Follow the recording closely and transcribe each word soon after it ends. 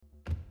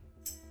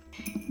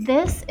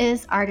This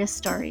is Artist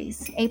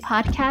Stories, a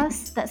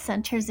podcast that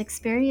centers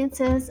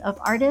experiences of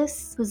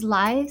artists whose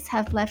lives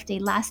have left a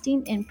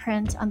lasting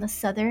imprint on the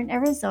Southern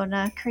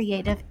Arizona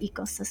creative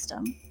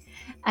ecosystem.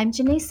 I'm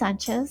Janae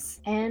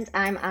Sanchez. And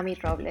I'm Ami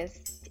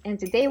Robles. And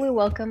today we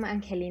welcome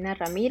Angelina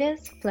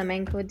Ramirez,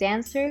 flamenco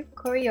dancer,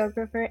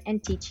 choreographer,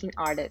 and teaching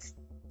artist.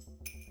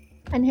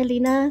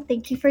 Angelina,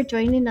 thank you for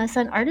joining us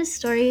on Artist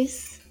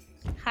Stories.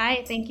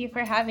 Hi, thank you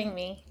for having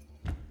me.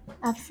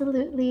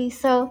 Absolutely.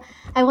 So,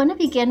 I want to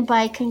begin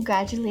by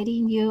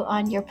congratulating you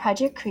on your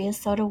Project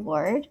Creosote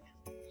Award.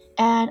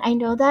 And I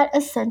know that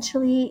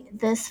essentially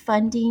this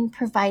funding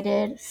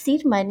provided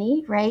seed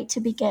money, right,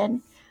 to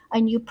begin a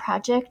new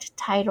project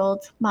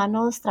titled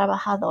Manos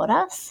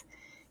Trabajadoras.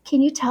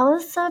 Can you tell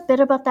us a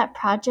bit about that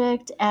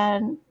project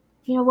and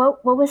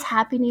what was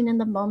happening in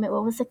the moment?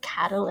 What was the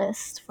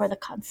catalyst for the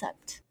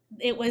concept?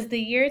 It was the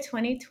year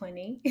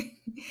 2020,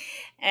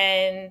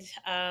 and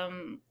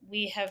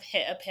we have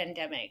hit a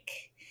pandemic.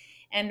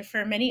 And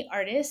for many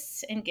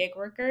artists and gig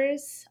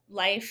workers,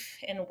 life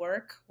and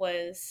work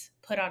was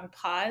put on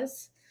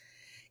pause,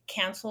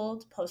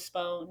 canceled,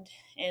 postponed.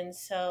 And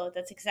so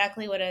that's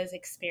exactly what I was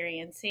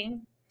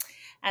experiencing.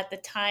 At the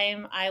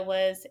time, I am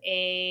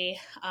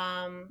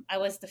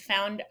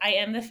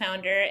the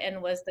founder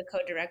and was the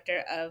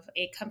co-director of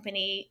a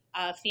company,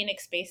 a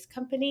Phoenix-based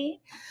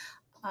company,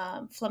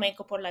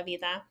 Flamenco por la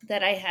Vida,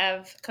 that I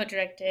have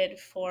co-directed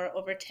for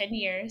over 10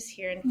 years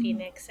here in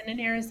Phoenix and in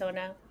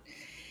Arizona.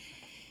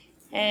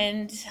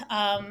 And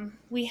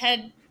we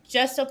had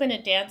just opened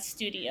a dance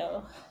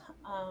studio,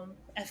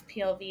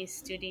 FPLV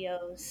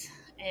Studios,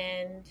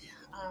 and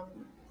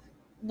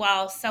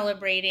while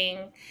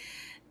celebrating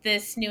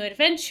this new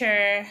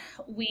adventure,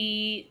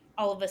 we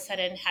all of a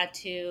sudden had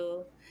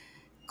to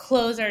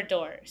close our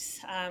doors.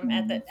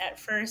 At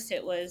first,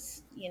 it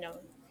was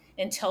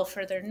until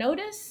further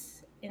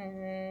notice,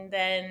 and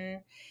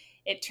then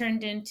it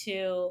turned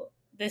into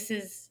this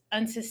is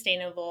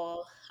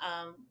unsustainable.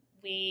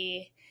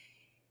 We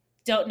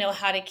don't know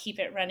how to keep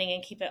it running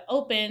and keep it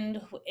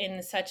open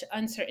in such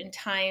uncertain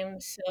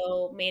times,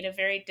 so made a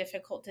very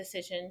difficult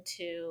decision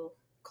to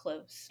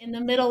close. In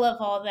the middle of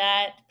all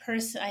that,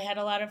 I had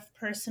a lot of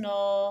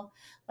personal,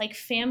 like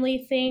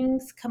family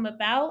things come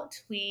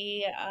about.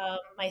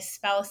 My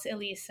spouse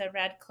Elisa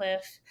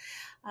Radcliffe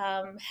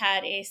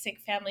had a sick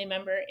family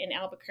member in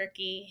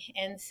Albuquerque,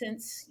 and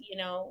since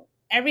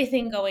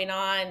everything going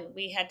on,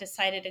 we had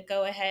decided to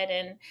go ahead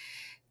and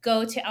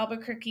go to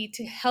Albuquerque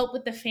to help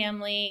with the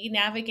family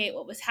navigate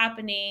what was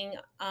happening,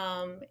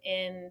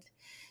 and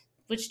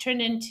which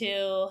turned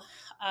into,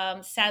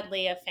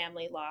 sadly, a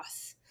family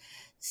loss.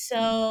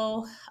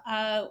 So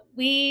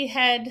we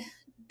had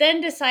then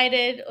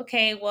decided,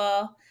 okay,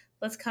 well,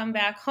 let's come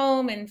back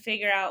home and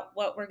figure out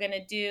what we're going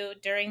to do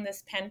during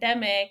this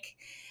pandemic.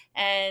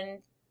 And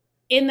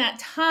in that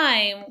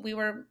time, we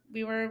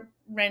were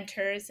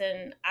renters,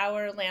 and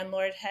our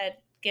landlord had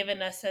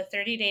given us a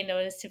 30-day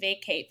notice to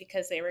vacate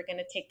because they were going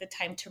to take the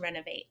time to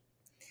renovate.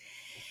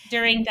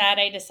 During that,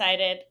 I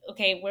decided,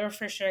 okay, we're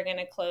for sure going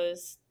to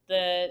close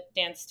the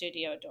dance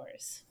studio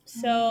doors.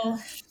 So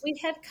we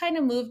had kind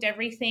of moved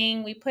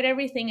everything. We put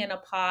everything in a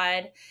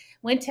pod,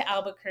 went to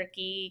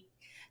Albuquerque,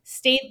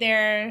 stayed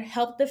there,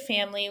 helped the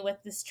family with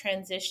this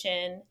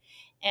transition.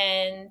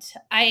 And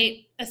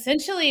I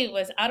essentially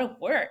was out of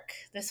work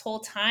this whole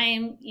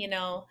time.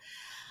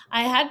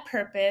 I had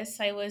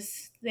purpose. I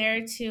was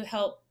there to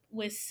help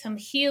with some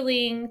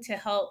healing, to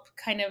help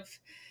kind of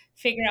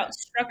figure out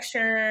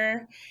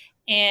structure.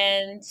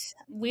 And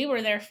we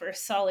were there for a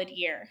solid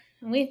year.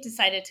 And we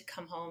decided to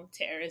come home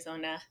to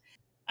Arizona.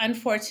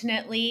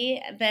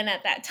 Unfortunately, then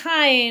at that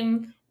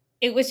time,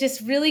 it was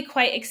just really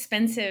quite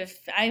expensive.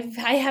 I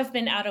have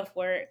been out of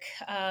work.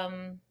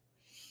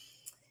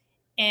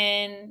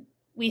 And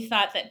we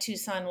thought that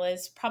Tucson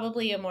was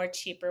probably a more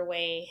cheaper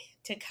way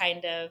to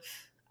kind of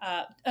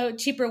a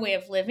cheaper way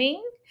of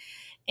living,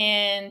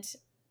 and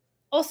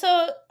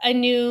also a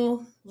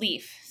new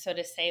leaf, so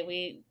to say.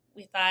 We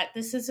thought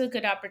this is a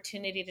good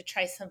opportunity to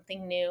try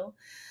something new.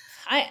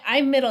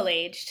 I'm middle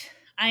aged.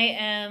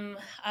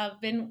 I've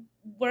been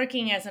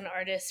working as an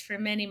artist for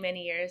many,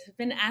 many years. I've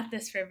been at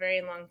this for a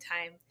very long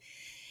time.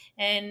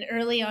 And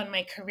early on in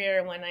my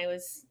career, when I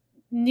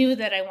knew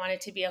that I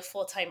wanted to be a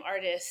full-time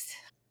artist,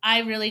 I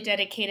really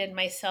dedicated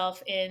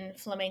myself in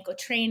flamenco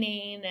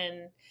training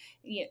and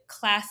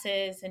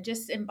classes, and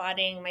just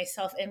embodying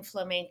myself in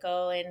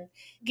flamenco and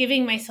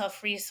giving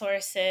myself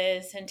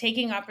resources and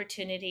taking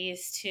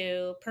opportunities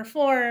to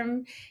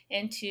perform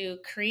and to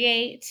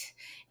create,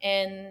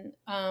 and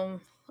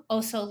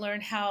also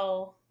learn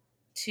how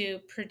to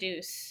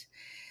produce.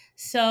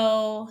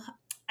 So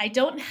I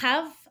don't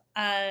have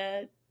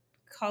a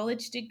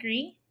college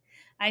degree.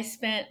 I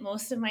spent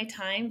most of my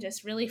time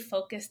just really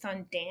focused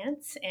on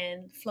dance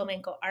and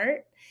flamenco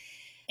art.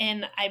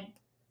 And I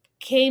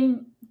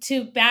came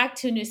back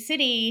to New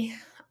City.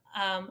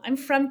 I'm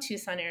from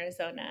Tucson,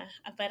 Arizona,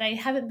 but I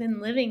haven't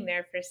been living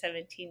there for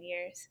 17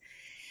 years.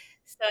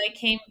 So I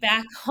came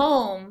back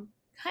home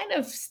kind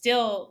of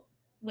still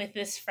with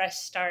this fresh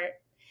start.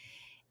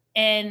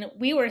 And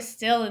we were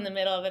still in the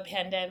middle of a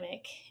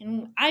pandemic,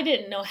 and I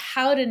didn't know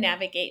how to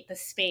navigate the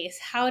space,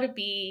 how to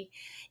be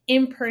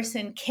in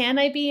person. Can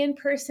I be in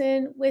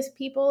person with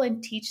people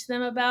and teach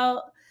them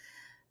about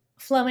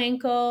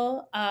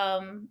flamenco?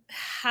 How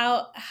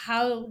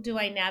do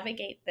I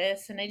navigate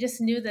this? And I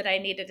just knew that I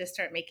needed to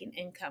start making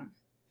income.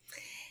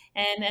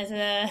 And as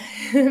a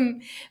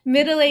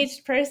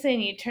middle-aged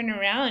person, you turn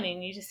around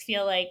and you just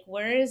feel like,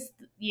 where do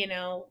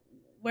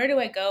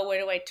I go?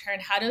 Where do I turn?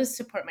 How to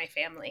support my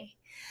family?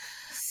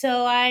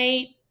 So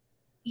I,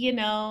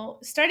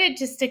 started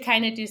just to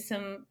kind of do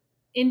some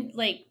in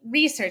like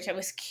research. I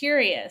was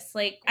curious.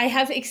 Like, I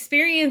have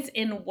experience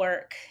in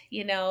work,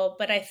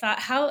 but I thought,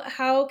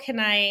 how can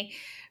I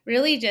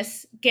really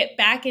just get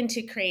back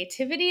into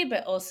creativity,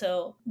 but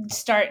also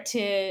start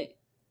to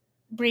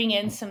bring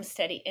in some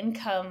steady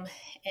income?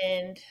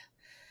 And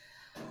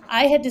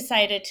I had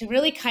decided to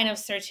really kind of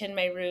search in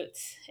my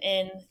roots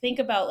and think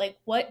about, like,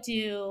 what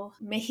do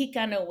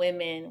Mexicano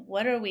women,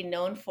 what are we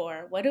known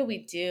for? What do we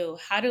do?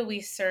 How do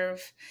we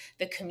serve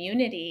the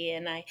community?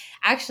 And I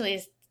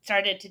actually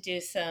started to do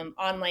some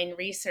online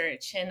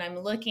research, and I'm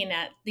looking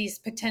at these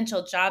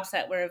potential jobs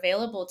that were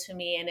available to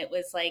me. And it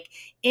was like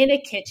in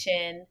a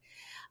kitchen,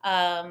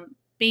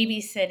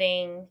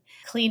 babysitting,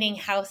 cleaning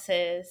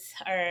houses,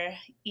 or,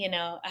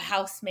 a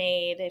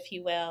housemaid, if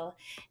you will.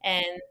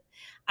 And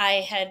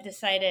I had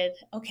decided,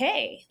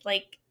 okay,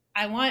 like,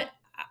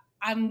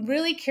 I'm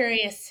really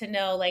curious to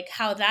know, like,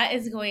 how that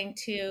is going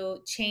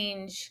to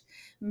change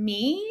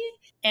me,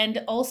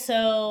 and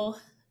also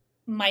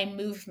my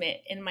movement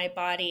in my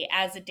body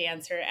as a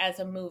dancer, as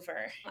a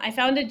mover. I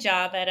found a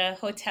job at a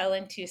hotel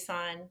in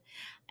Tucson,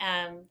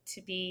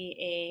 to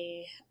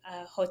be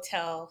a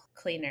hotel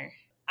cleaner.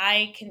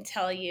 I can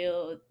tell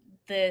you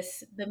the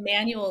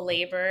manual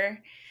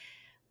labor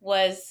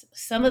was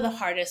some of the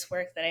hardest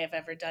work that I have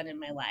ever done in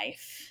my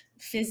life.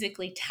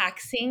 Physically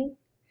taxing.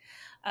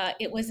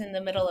 It was in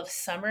the middle of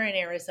summer in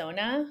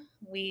Arizona.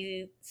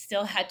 We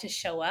still had to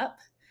show up.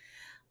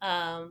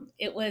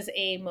 It was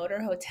a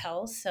motor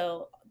hotel,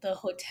 so the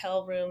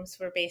hotel rooms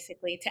were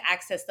basically, to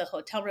access the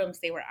hotel rooms,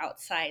 they were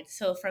outside.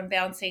 So from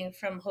bouncing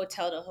from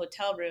hotel to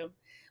hotel room,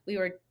 we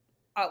were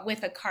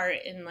with a cart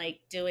and like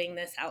doing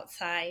this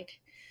outside.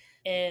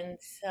 And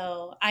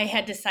so I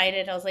had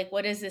decided, I was like,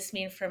 what does this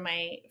mean for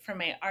my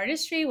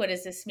artistry? What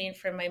does this mean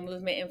for my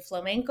movement in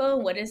flamenco?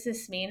 What does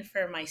this mean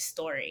for my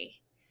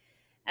story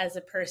as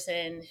a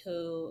person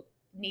who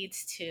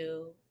needs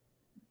to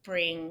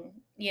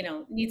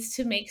needs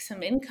to make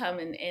some income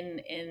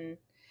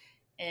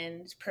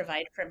and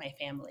provide for my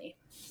family.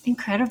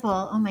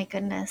 Incredible. Oh my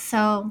goodness.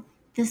 So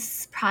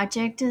this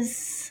project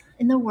is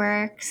in the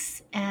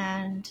works,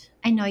 and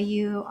I know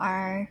you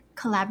are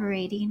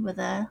collaborating with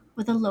a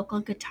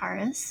local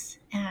guitarist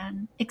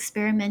and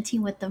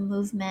experimenting with the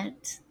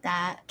movement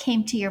that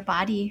came to your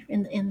body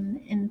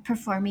in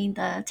performing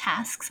the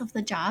tasks of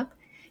the job.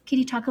 Can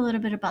you talk a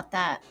little bit about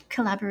that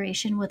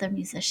collaboration with a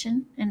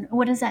musician, and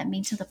what does that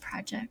mean to the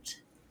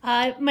project?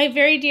 My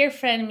very dear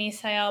friend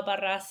Misael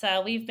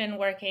Barraza, we've been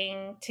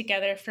working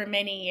together for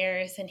many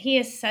years, and he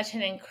is such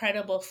an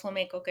incredible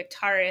flamenco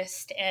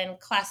guitarist and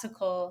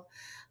classical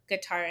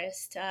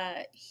guitarist.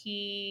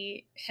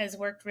 He has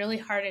worked really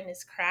hard in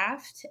his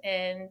craft,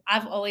 and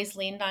I've always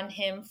leaned on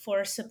him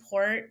for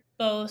support,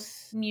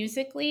 both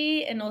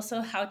musically and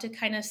also how to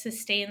kind of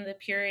sustain the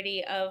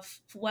purity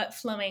of what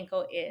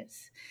flamenco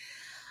is.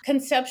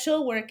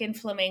 Conceptual work in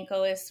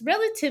flamenco is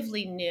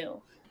relatively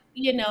new.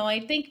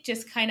 I think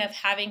just kind of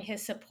having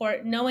his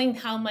support, knowing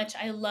how much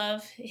I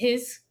love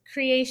his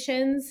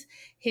creations,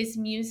 his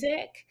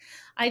music.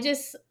 I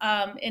just,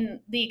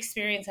 in the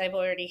experience I've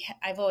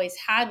always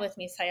had with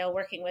Misael,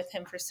 working with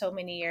him for so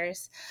many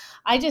years,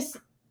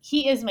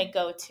 he is my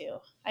go-to.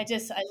 I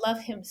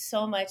love him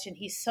so much, and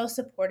he's so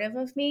supportive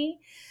of me.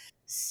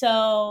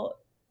 So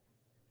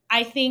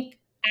I think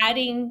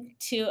adding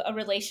to a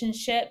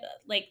relationship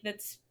like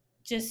that's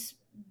just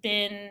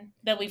been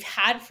that we've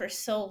had for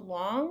so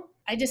long,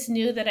 I just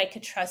knew that I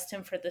could trust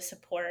him for the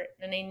support.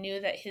 And I knew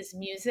that his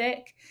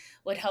music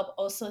would help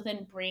also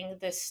then bring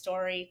this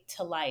story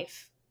to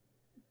life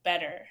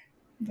better,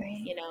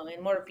 Right.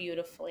 and more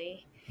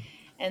beautifully.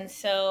 And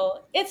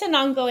so it's an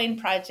ongoing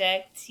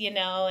project,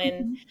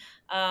 and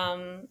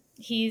Mhm.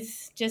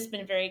 he's just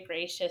been very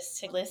gracious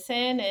to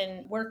listen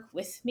and work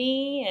with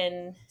me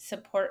and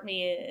support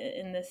me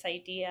in this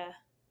idea.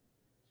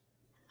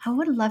 I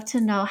would love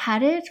to know, how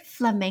did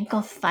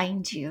flamenco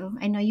find you?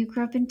 I know you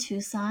grew up in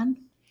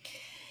Tucson.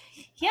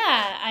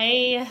 Yeah,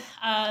 I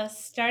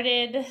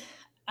started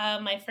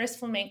my first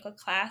flamenco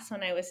class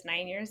when I was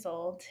 9 years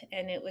old,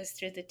 and it was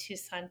through the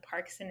Tucson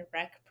Parks and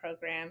Rec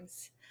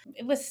programs.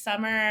 It was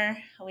summer.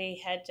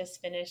 We had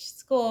just finished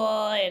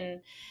school,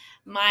 and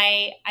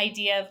my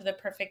idea of the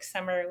perfect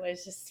summer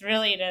was just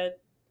really to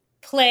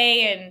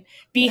play and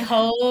be Yeah.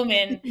 home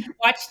and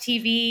watch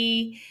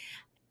TV.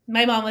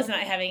 My mom was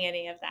not having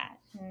any of that.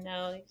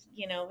 No,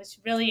 which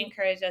really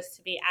encouraged us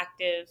to be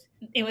active.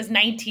 It was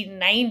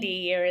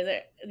 1990, or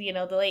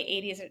the late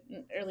 80s or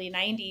early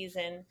 90s,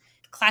 and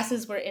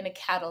classes were in a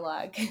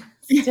catalog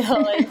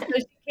still. And so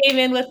she came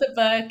in with the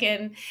book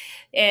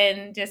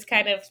and just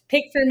kind of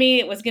picked for me.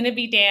 It was going to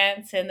be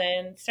dance, and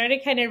then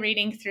started kind of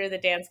reading through the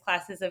dance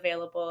classes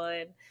available.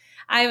 And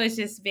I was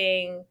just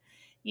being,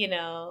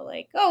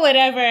 like, oh,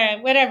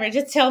 whatever,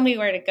 just tell me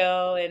where to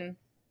go. And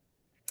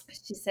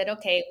she said,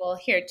 okay, well,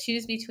 here,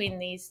 choose between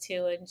these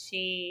two. And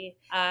she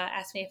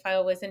asked me if I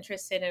was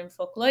interested in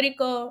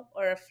folklorico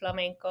or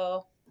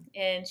flamenco.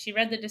 And she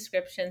read the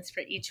descriptions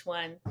for each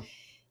one.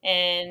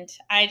 And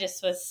I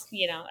just was,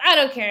 I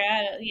don't care,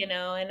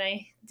 and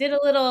I did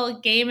a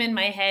little game in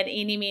my head,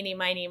 eeny, meeny,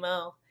 miny,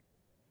 mo.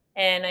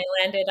 And I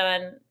landed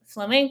on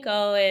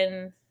flamenco,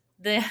 and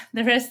the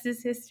rest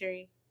is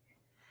history.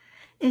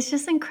 It's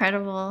just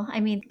incredible. I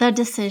mean, the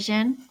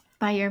decision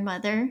by your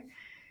mother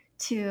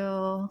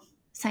to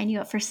sign you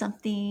up for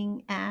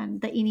something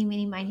and the eeny,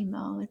 meeny, miny,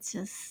 mo, it's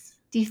just,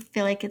 do you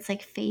feel like it's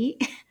like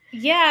fate?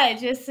 Yeah,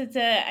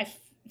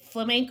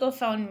 flamenco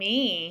found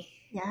me,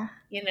 Yeah.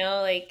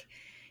 like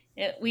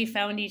we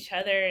found each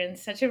other in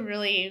such a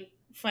really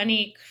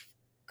funny,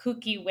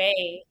 kooky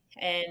way.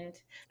 And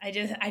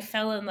I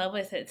fell in love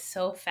with it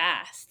so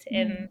fast.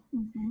 And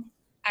Mm-hmm.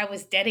 I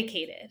was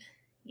dedicated.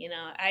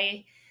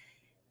 I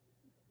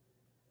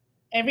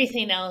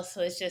everything else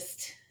was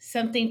just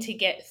something to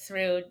get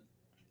through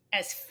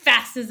as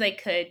fast as I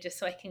could just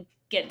so I can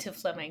get to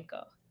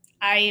flamenco.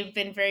 I've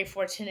been very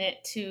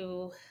fortunate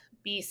to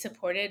be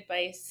supported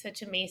by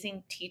such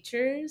amazing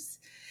teachers.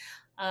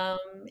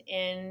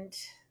 And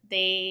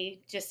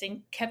they just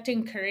kept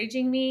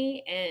encouraging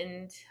me.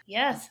 And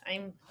yes,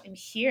 I'm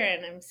here,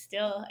 and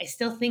I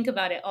still think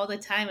about it all the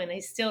time, and I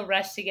still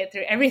rush to get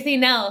through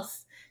everything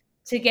else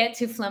to get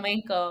to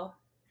flamenco.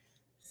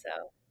 So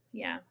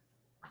yeah.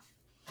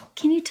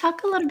 Can you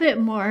talk a little bit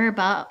more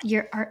about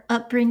your art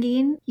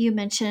upbringing? You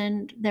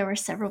mentioned there were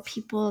several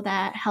people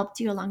that helped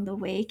you along the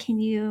way. Can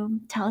you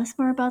tell us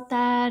more about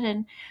that?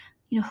 And,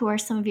 who are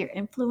some of your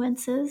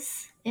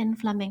influences in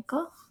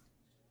flamenco?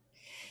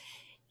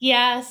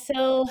 Yeah,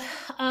 so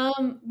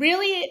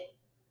really,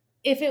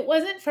 if it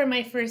wasn't for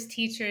my first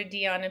teacher,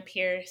 Deanna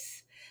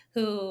Pierce,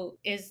 who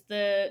is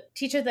the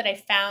teacher that I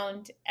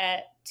found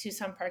at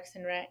Tucson Parks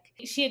and Rec,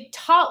 she had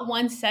taught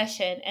one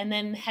session and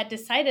then had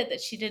decided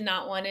that she did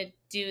not want to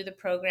do the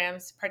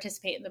programs,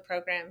 participate in the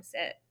programs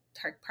at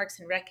Parks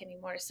and Rec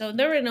anymore. So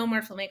there were no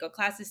more flamenco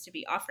classes to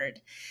be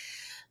offered.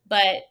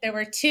 But there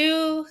were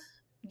two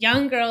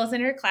young girls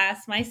in her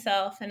class,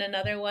 myself and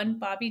another one,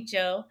 Bobby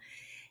Joe,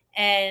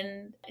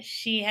 and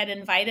she had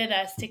invited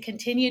us to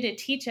continue to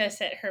teach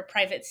us at her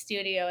private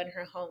studio in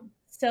her home.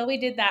 So we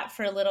did that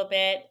for a little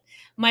bit.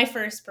 My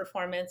first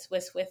performance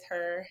was with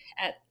her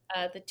at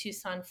the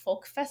Tucson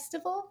Folk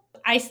Festival.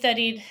 I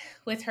studied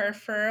with her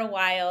for a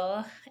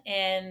while,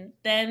 and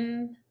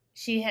then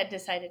she had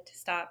decided to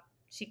stop.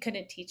 She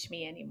couldn't teach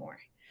me anymore.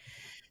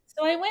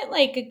 So I went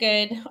like a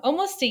good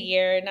almost a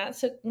year,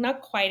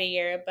 not quite a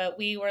year, but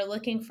we were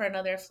looking for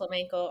another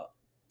flamenco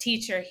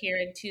teacher here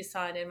in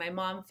Tucson, and my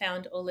mom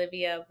found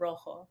Olivia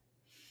Rojo.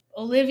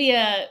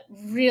 Olivia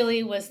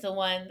really was the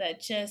one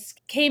that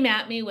just came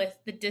at me with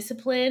the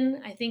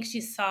discipline. I think she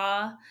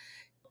saw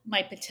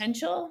my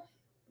potential,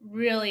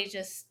 really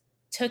just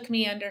took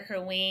me under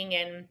her wing.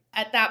 And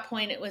at that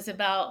point, it was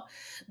about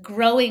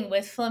growing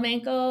with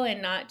flamenco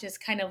and not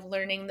just kind of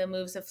learning the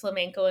moves of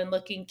flamenco and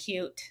looking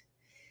cute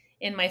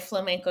in my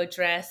flamenco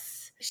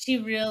dress. She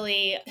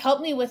really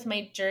helped me with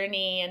my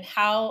journey and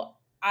how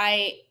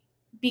I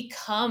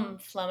become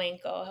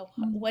flamenco.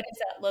 What does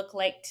that look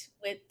like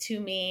to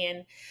me,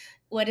 and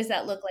what does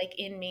that look like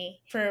in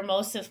me? For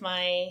most of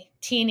my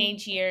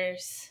teenage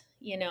years,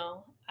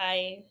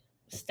 I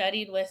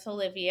studied with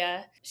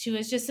Olivia. She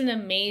was just an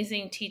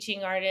amazing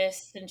teaching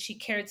artist, and she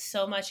cared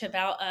so much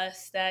about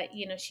us that,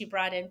 she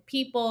brought in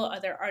people,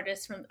 other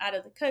artists from out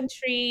of the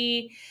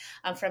country,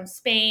 from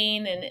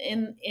Spain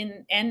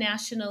and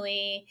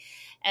nationally.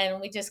 And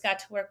we just got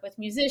to work with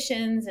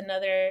musicians and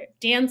other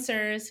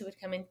dancers who would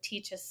come and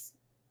teach us,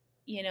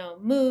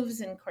 moves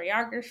and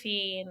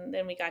choreography. And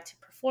then we got to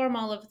perform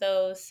all of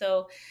those.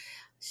 So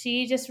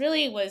she just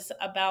really was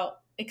about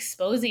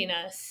exposing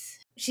us.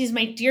 She's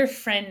my dear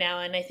friend now,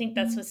 and I think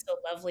that's what's so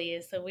lovely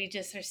is that we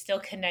just are still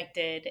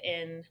connected,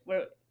 and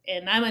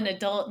I'm an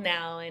adult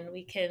now, and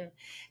we can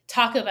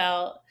talk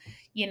about,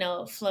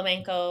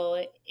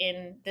 flamenco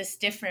in this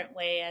different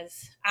way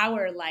as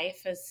our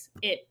life, as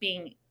it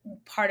being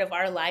part of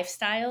our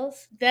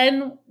lifestyles.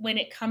 Then when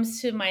it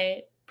comes to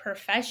my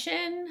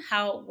profession,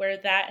 where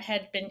that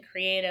had been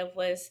creative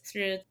was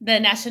through the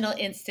National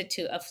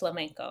Institute of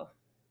Flamenco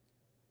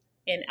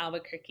in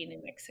Albuquerque,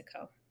 New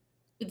Mexico.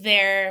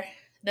 There,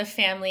 the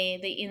family,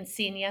 the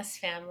Encinas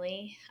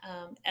family,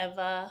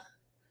 Eva,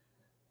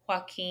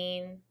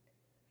 Joaquin,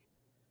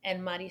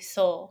 and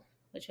Marisol,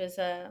 which was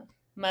a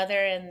mother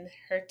and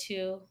her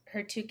two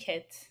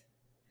kids,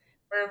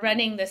 were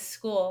running this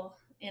school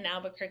in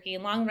Albuquerque,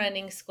 long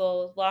running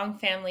school, long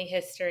family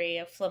history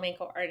of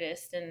flamenco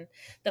artists and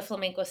the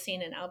flamenco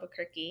scene in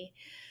Albuquerque.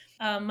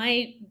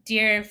 My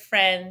dear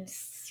friend,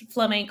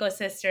 flamenco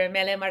sister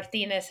Mele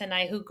Martinez, and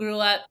I, who grew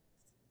up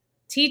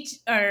teach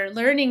or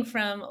learning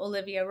from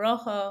Olivia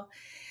Rojo,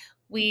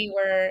 we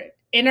were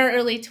in our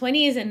early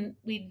 20s, and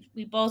we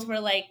both were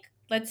like,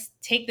 let's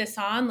take this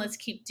on, let's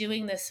keep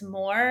doing this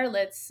more,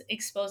 let's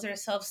expose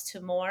ourselves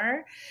to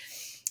more.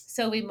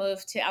 So we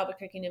moved to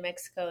Albuquerque, New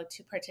Mexico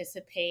to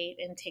participate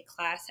and take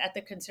class at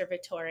the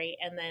conservatory.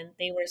 And then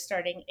they were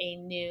starting a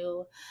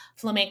new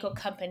flamenco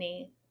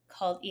company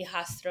called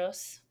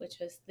Hijastros, which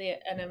was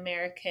an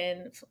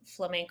American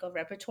flamenco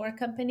repertoire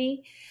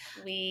company.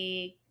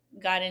 We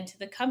got into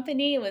the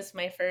company. It was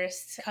my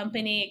first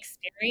company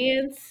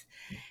experience.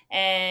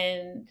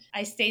 And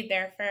I stayed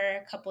there for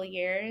a couple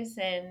years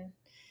and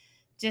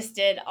just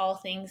did all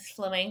things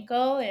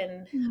flamenco.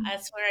 And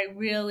that's where I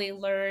really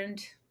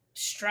learned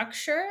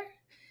structure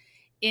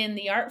in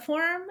the art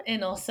form,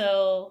 and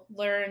also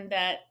learned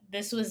that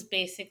this was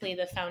basically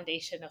the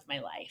foundation of my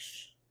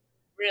life.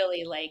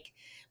 Really, like,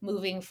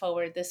 moving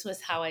forward, this was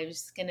how I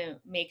was going to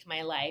make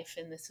my life,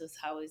 and this was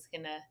how I was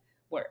going to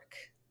work.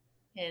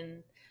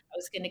 And I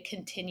was going to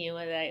continue.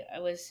 And I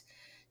was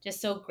just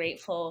so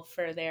grateful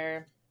for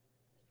their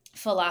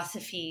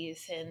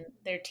philosophies and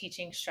their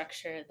teaching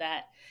structure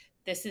that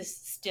this is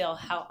still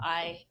how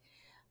I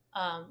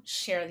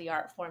share the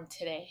art form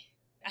today.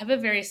 I have a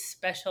very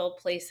special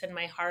place in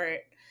my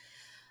heart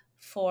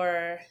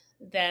for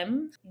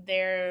them.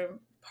 They're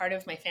part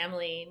of my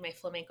family, my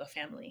flamenco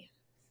family.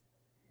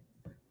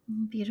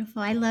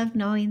 Beautiful. I love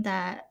knowing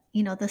that,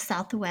 the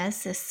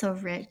Southwest is so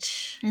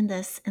rich in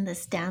this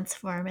dance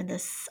form and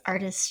this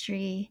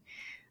artistry.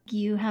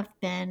 You have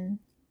been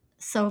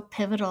so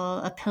pivotal,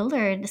 a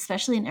pillar, and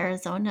especially in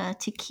Arizona,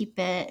 to keep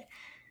it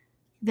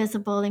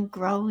visible and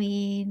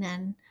growing.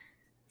 And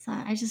so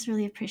I just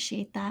really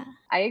appreciate that.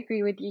 I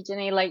agree with you,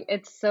 Jenny. Like,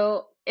 it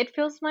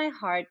fills my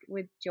heart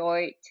with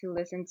joy to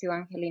listen to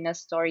Angelina's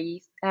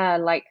stories,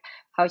 like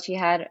how she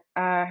had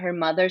her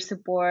mother's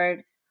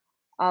support,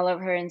 all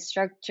of her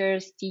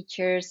instructors,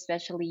 teachers,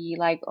 especially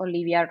like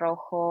Olivia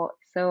Rojo.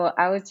 So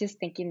I was just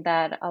thinking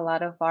that a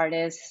lot of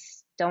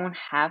artists don't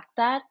have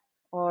that,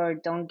 or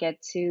don't get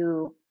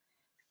to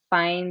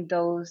find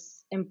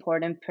those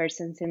important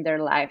persons in their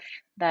life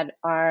that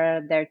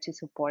are there to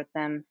support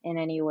them in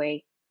any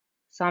way.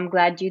 So I'm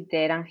glad you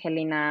did,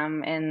 Angelina.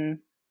 And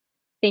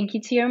thank you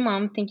to your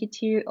mom. Thank you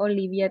to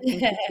Olivia.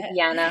 Thank you to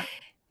Diana.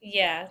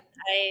 Yeah,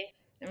 I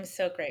am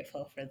so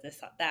grateful for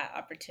that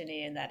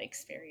opportunity and that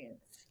experience.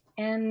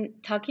 And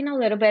talking a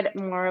little bit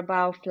more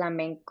about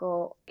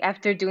flamenco,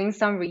 after doing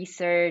some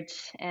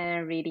research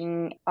and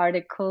reading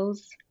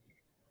articles,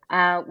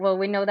 well,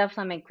 we know that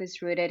flamenco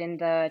is rooted in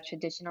the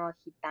traditional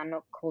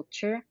Gitano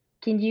culture.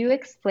 Can you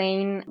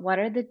explain what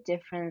are the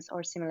difference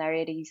or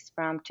similarities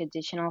from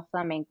traditional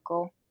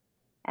flamenco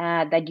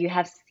that you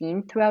have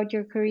seen throughout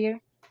your career?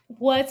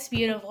 What's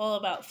beautiful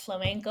about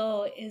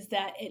flamenco is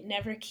that it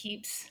never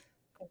keeps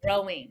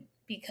growing,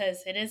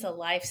 because it is a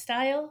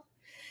lifestyle.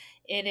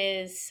 It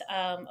is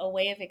a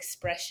way of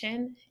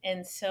expression.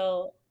 And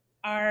so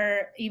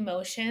our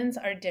emotions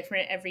are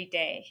different every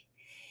day.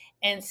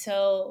 And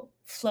so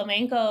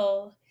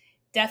flamenco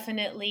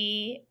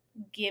definitely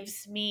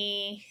gives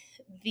me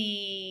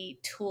the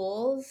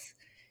tools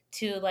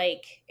to,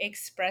 like,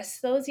 express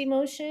those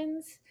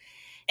emotions.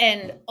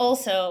 And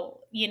also,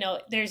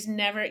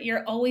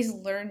 you're always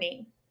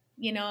learning.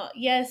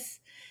 Yes,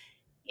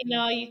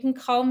 you can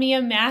call me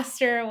a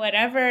master or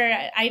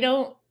whatever. I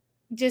don't,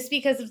 just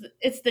because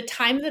it's the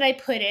time that I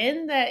put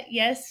in that,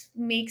 yes,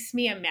 makes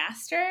me a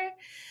master.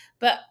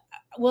 But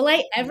will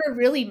I ever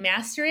really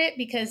master it?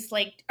 Because,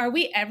 like, are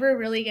we ever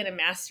really going to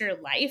master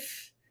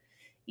life?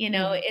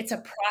 It's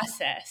a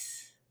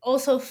process.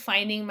 Also,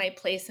 finding my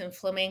place in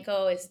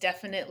flamenco is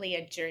definitely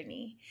a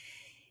journey.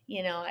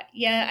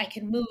 Yeah, I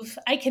can move,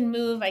 I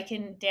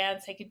can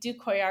dance, I could do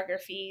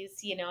choreographies,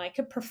 I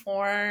could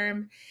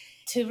perform.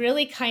 To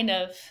really kind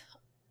of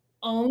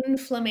own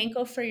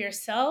flamenco for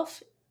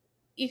yourself,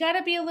 you got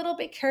to be a little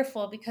bit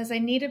careful, because I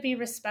need to be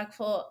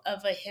respectful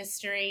of a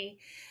history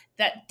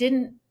that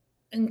didn't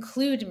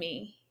include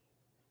me,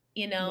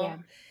 you Yeah. know,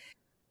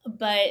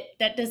 but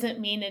that doesn't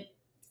mean it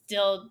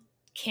still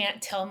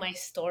can't tell my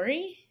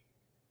story.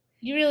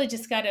 You really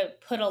just got to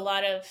put a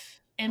lot of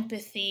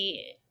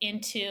empathy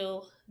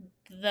into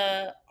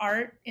the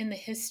art and the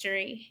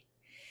history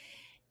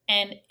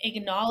and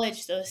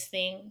acknowledge those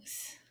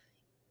things.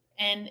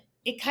 And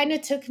it kind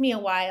of took me a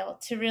while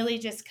to really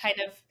just kind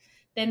of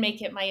then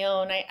make it my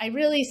own. I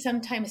really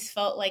sometimes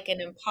felt like an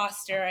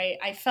imposter.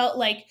 I felt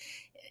like,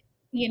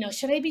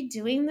 should I be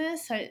doing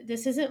this?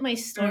 This isn't my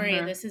story.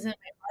 Mm-hmm. This isn't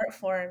my art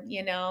form,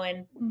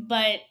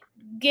 but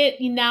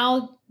get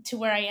now to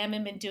where I am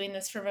and been doing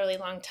this for a really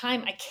long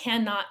time. I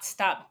cannot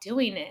stop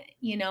doing it.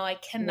 I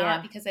cannot,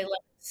 Yeah. because I love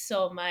it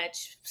so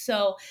much.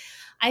 So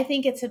I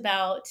think it's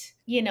about,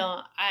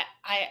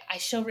 I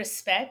show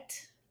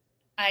respect.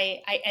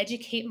 I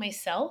educate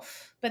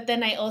myself, but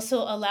then I also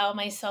allow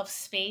myself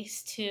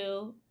space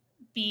to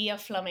be a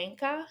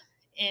flamenca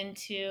and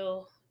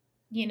to,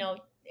 you know,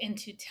 and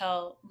to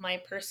tell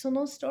my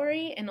personal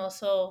story and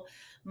also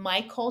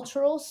my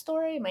cultural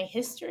story, my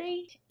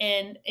history.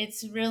 And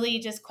it's really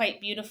just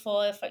quite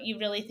beautiful. If you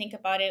really think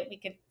about it, we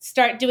could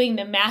start doing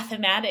the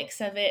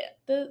mathematics of it,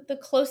 the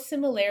close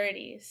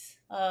similarities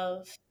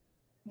of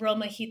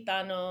Roma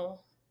Gitano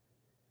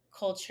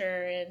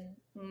culture and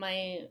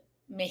my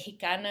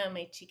Mexicana,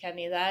 my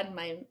Chicanidad,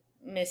 my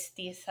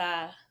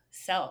mestiza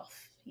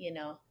self.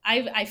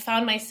 I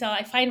find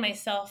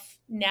myself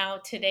now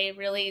today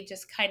really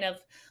just kind of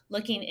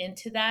looking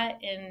into that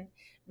and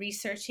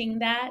researching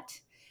that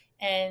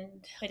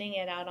and putting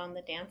it out on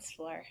the dance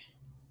floor.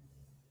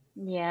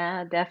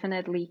 Yeah,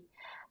 definitely.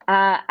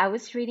 I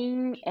was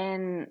reading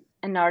an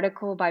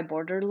article by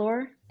Border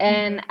Lore,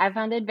 and Mm-hmm. I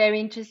found it very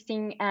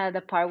interesting,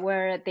 the part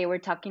where they were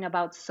talking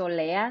about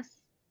soleas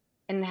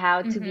and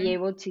how to be Mm-hmm.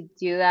 able to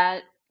do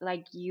that.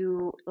 Like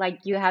you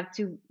have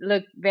to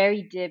look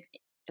very deep,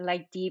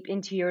 like deep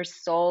into your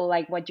soul,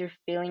 like what you're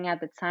feeling at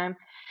the time.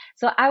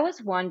 So I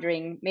was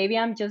wondering, maybe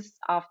I'm just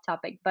off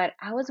topic, but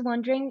I was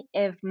wondering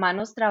if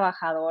Manos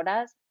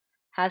Trabajadoras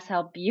has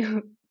helped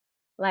you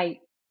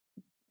like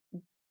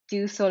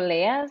do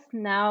soleas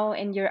now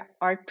in your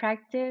art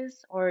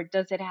practice, or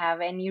does it have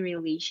any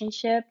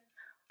relationship?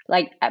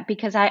 Like,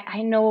 because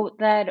I know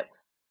that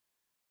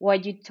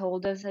what you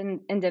told us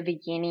in the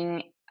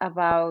beginning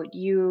about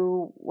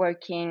you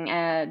working,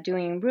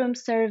 doing room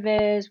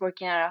service,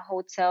 working at a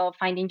hotel,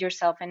 finding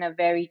yourself in a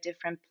very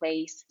different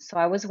place. So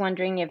I was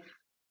wondering if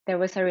there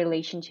was a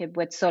relationship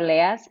with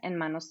soleas and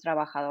manos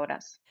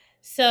trabajadoras.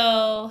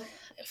 So,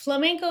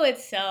 flamenco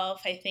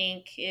itself, I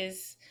think,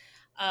 is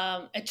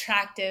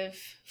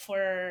attractive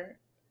for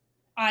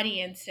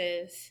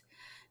audiences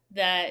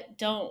that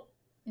don't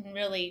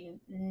really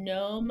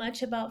know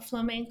much about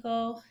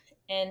flamenco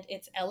and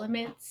its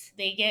elements.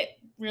 They get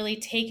really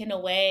taken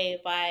away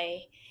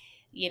by,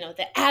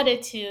 the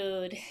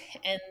attitude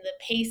and the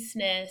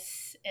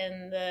paceness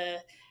and the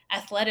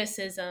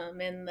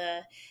athleticism and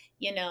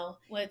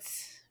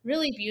what's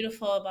really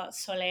beautiful about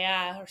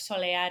Solea or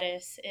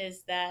Soleares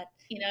is that,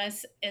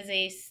 as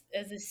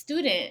a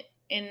student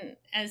and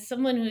as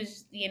someone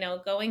who's,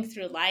 going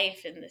through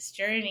life in this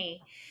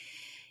journey,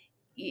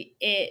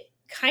 it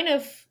kind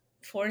of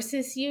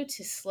forces you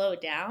to slow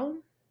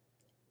down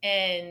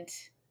and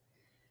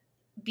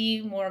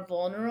be more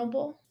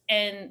vulnerable,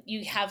 and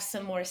you have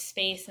some more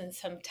space and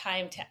some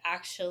time to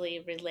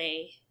actually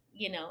relay,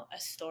 a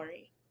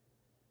story.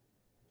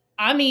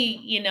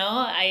 Ami,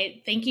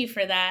 I thank you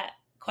for that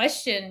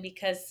question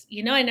because,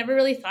 I never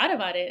really thought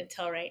about it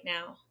until right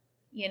now,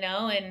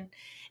 and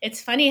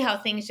it's funny how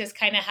things just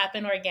kind of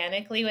happen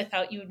organically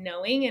without you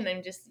knowing. And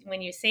I'm just,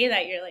 when you say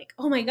that, you're like,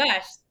 oh my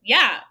gosh,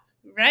 yeah,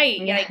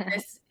 right. Yeah. Like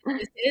this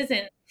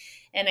isn't.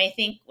 And I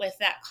think with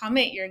that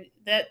comment,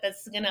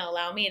 that's going to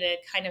allow me to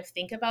kind of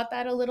think about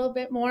that a little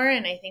bit more.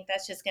 And I think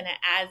that's just going to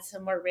add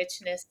some more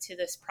richness to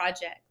this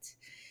project.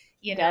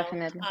 You know,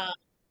 Definitely. um,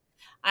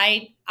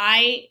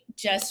 I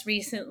just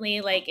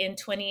recently, like in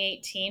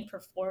 2018,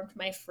 performed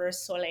my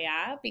first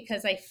Soleá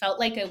because I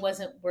felt like I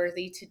wasn't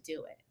worthy to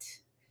do it.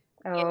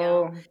 You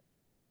know, Oh.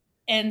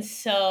 and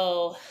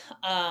so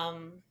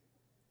I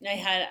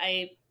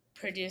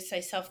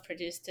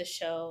self-produced a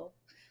show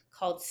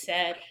called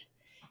Ser,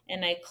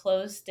 and I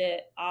closed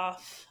it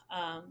off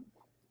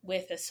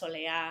with a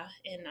Soleá,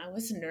 and I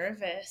was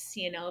nervous,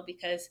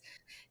 because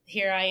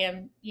here I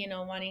am,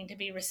 wanting to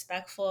be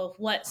respectful of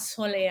what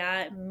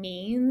Soleá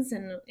means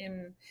and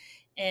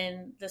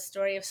the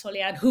story of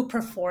Soleá and who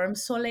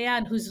performs Soleá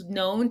and who's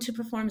known to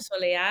perform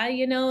Soleá,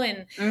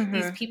 and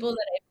these Mm-hmm. people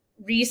that I've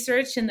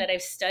researched and that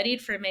I've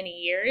studied for many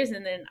years,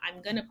 and then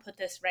I'm going to put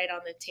this right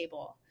on the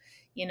table,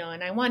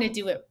 and I want to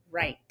do it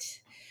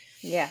right.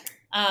 Yeah.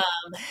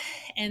 Um,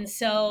 and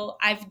so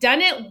I've done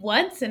it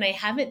once and I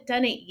haven't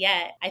done it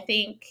yet. I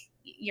think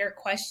your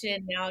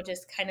question now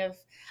just kind of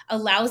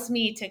allows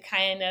me to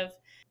kind of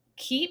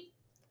keep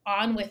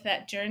on with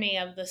that journey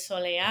of the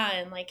Soleá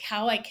and like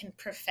how I can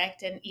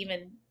perfect and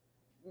even,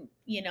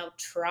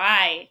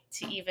 try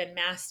to even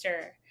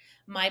master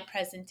my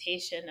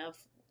presentation of,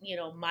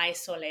 my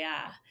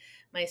Soleá,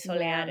 my Yeah.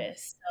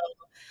 Soleares. So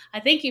I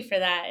thank you for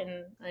that.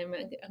 And I'm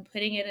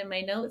putting it in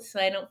my notes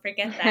so I don't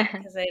forget that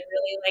because I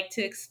really like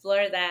to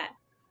explore that.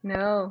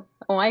 No.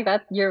 Oh my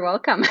God, you're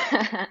welcome.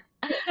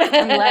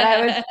 I'm glad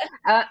I was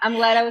I'm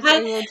glad I was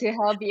I'll, able to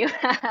help you.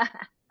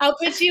 I'll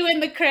put you in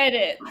the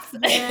credits.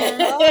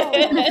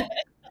 No.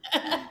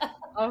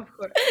 Of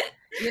course.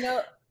 You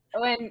know,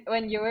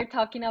 when you were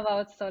talking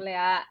about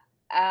Solea,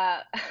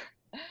 uh,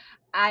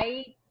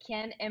 I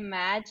can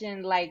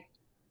imagine like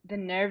the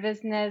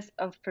nervousness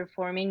of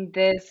performing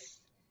this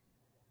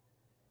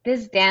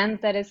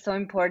dance that is so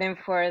important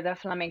for the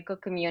flamenco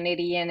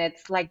community, and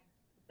it's like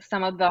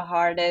some of the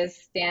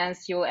hardest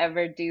dance you'll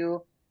ever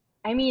do.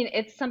 I mean,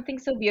 it's something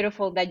so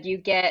beautiful that you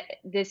get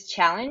this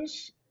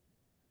challenge,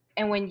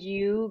 and when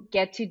you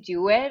get to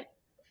do it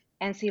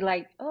and see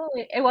like, oh,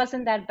 it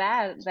wasn't that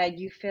bad, that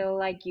you feel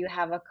like you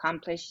have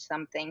accomplished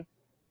something.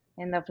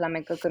 in the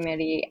flamenco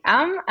community.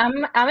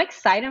 I'm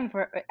excited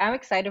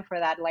for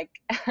that. Like,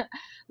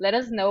 let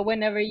us know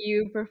whenever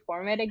you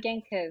perform it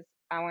again, because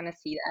I want to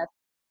see that.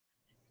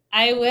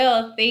 I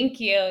will. Thank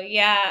you.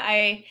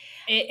 Yeah,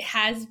 it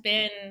has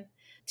been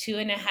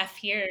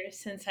 2.5 years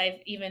since I've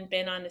even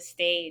been on a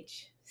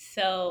stage.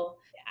 So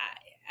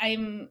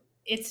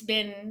it's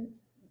been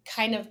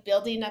kind of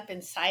building up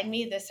inside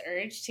me, this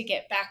urge to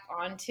get back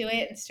onto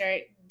it and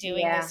start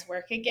doing Yeah. this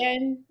work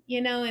again,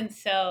 and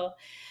so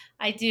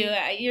I do.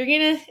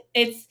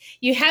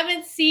 You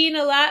haven't seen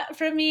a lot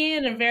from me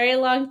in a very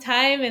long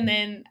time. And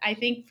then I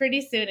think pretty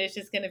soon it's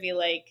just going to be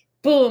like,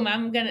 boom,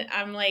 I'm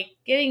like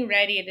getting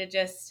ready to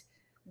just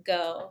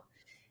go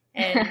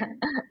and,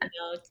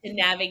 to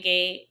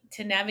navigate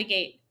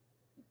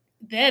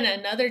then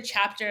another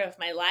chapter of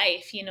my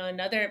life,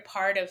 another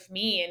part of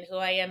me and who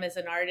I am as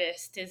an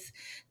artist is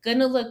going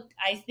to look,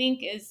 I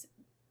think, is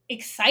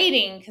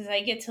exciting because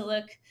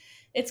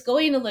it's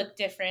going to look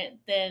different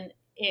than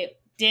it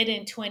did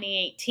in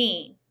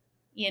 2018.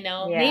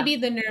 Yeah. Maybe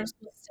the nerves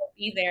will still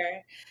be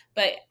there,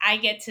 but I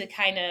get to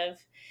kind of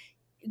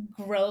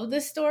grow the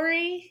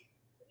story,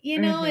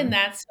 and Mm-hmm.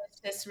 that's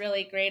what's just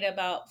really great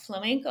about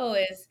flamenco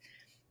is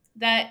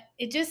that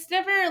it just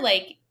never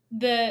like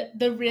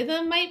the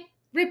rhythm might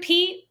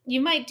repeat. You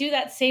might do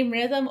that same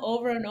rhythm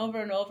over and over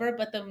and over,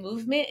 but the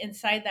movement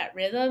inside that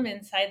rhythm,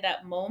 inside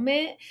that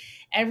moment,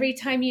 every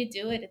time you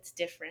do it, it's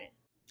different.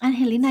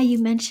 Angelina,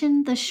 you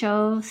mentioned the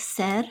show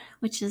Ser,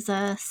 which is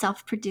a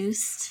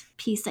self-produced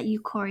piece that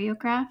you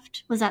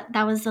choreographed.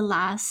 That was the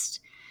last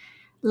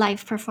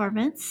live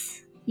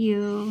performance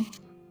you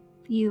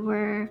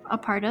were a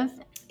part of?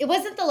 It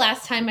wasn't the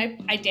last time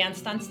I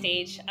danced on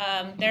stage.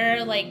 There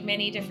are like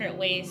many different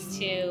ways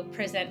to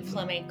present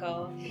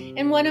flamenco,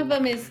 and one of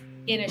them is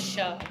in a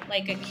show,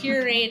 like a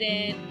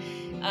curated,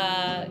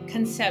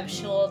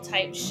 conceptual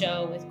type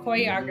show with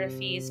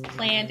choreographies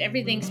planned.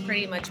 Everything's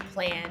pretty much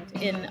planned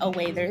in a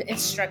way.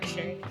 It's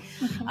structured.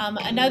 Okay.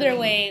 Another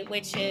way,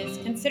 which is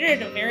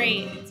considered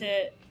it's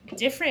a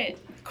different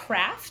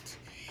craft,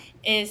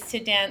 is to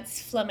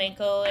dance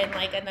flamenco in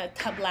like in a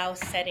tablao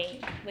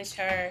setting, which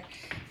are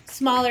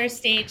smaller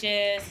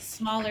stages,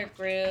 smaller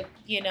group,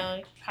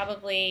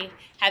 probably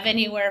have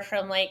anywhere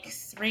from like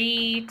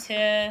 3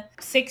 to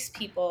 6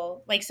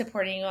 people like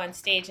supporting you on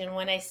stage. And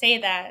when I say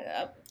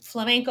that,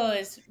 flamenco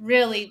is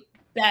really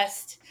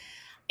best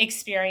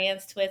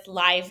experienced with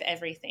live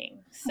everything.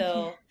 Okay.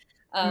 So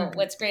Mm-hmm.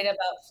 what's great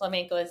about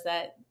flamenco is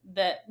that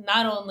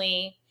not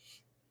only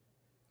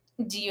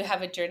do you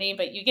have a journey,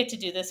 but you get to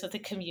do this with a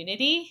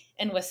community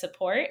and with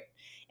support.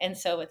 And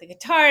so with a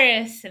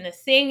guitarist and a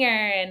singer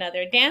and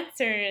other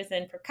dancers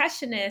and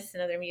percussionists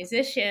and other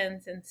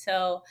musicians. And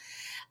so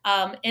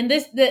and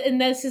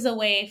this is a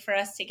way for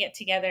us to get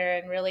together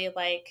and really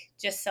like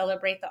just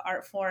celebrate the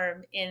art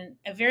form in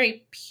a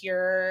very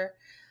pure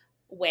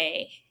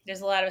way.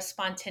 There's a lot of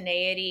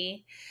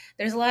spontaneity.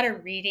 There's a lot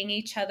of reading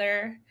each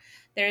other.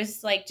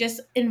 There's like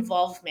just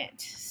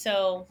involvement.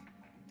 So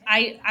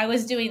I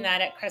was doing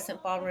that at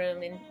Crescent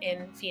Ballroom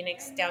in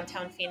Phoenix,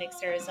 downtown Phoenix,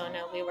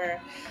 Arizona.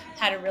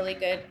 Had a really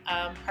good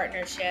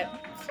partnership.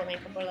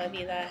 Flamenco por la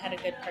Vida had a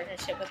good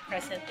partnership with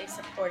Crescent. They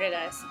supported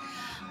us.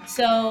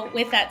 So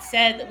with that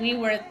said, we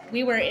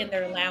were in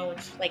their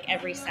lounge like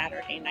every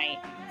Saturday night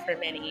for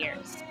many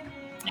years.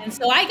 And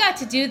so I got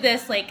to do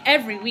this like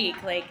every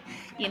week. Like,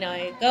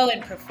 I go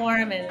and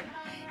perform and,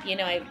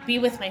 I'd be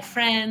with my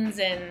friends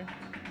and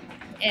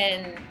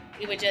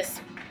we would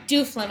just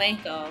do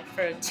flamenco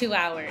for 2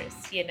 hours,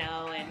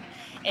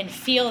 and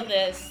feel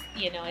this,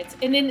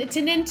 it's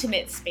an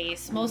intimate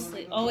space.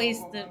 Mostly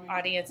always the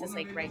audience is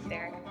like right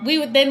there. We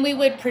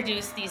would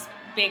produce these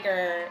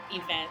bigger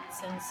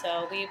events. And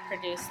so we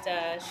produced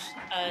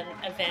an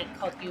event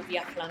called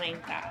Lluvia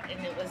Flamenca.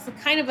 And it was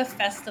kind of a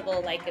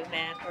festival-like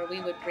event where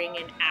we would bring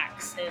in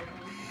acts. And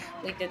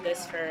we did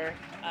this for,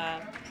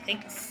 I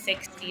think,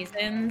 6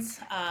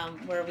 seasons,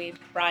 where we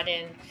brought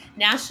in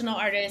national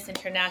artists,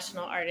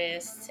 international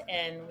artists,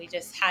 and we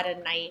just had a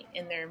night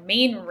in their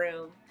main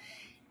room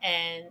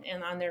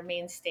and on their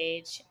main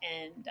stage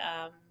and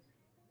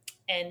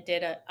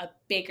did a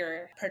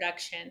bigger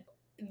production.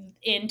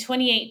 In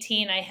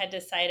 2018, I had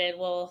decided,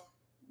 well,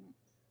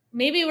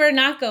 maybe we're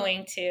not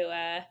going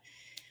to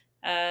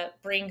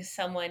bring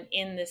someone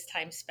in this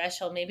time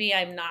special. Maybe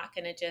I'm not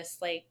going to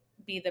just like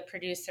be the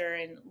producer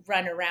and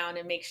run around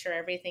and make sure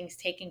everything's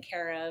taken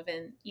care of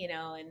and,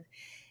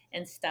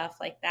 and stuff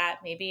like that.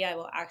 Maybe I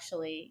will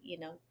actually,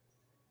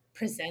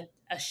 present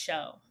a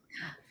show.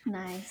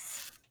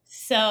 Nice.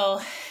 So,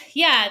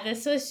 yeah,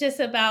 this was just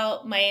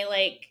about my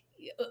like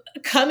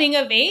coming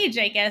of age,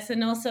 I guess,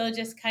 and also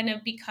just kind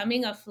of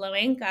becoming a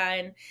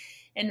flamenca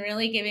and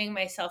really giving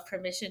myself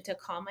permission to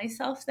call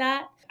myself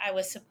that. I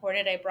was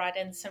supported. I brought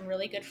in some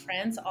really good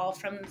friends,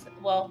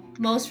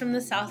 most from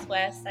the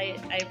Southwest.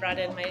 I brought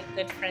in my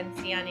good friend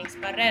Cianix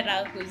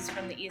Barrera, who's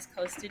from the East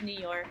Coast of New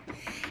York.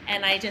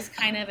 And I just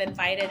kind of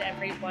invited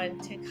everyone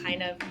to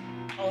kind of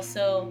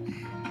also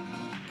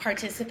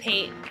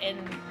participate in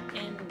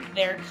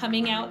their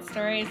coming out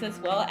stories as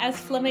well as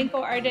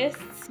flamenco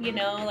artists,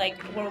 like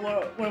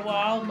we're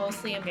all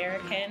mostly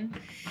American.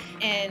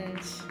 And,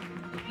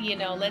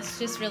 let's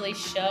just really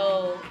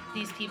show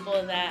these people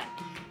that,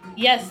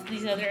 yes,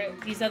 these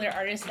other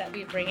artists that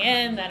we bring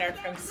in that are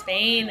from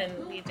Spain,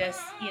 and we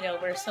just,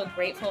 we're so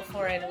grateful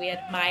for, and we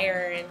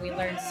admire, and we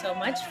learn so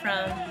much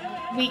from,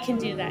 we can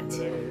do that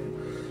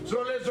too.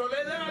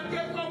 Soledad que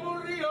como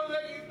un río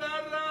de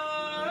guitarra.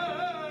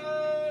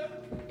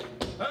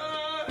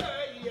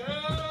 Ay,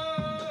 ay,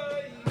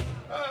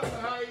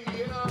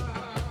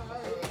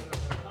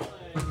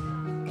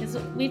 Because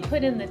we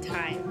put in the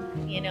time,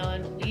 and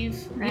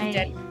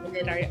Right.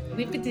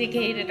 we've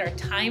dedicated our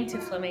time to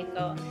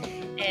flamenco,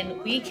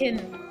 and we can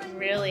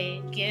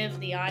really give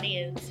the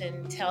audience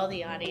and tell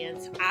the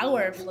audience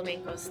our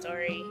flamenco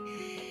story.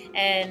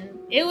 And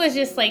it was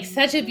just like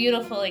such a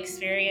beautiful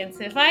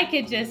experience. If I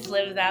could just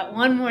live that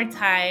one more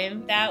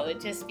time, that would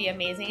just be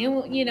amazing.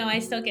 And I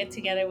still get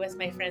together with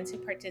my friends who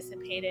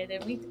participated,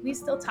 and we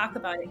still talk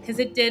about it, because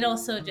it did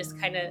also just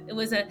kind of, it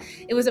was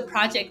a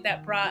project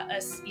that brought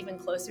us even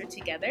closer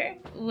together.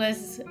 It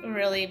was a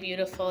really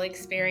beautiful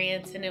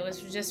experience, and it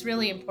was just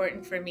really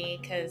important for me,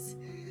 because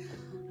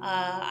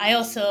I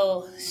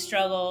also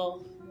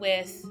struggle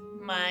with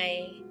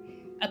my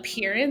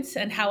appearance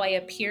and how I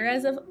appear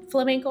as a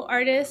flamenco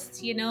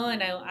artist,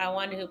 and I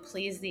wanted to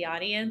please the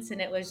audience. And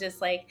it was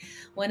just like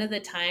one of the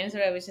times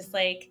where I was just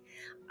like,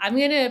 I'm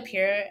going to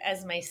appear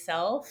as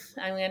myself.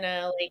 I'm going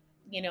to, like,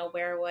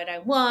 wear what I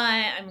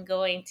want. I'm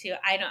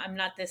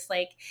not this,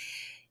 like,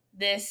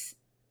 this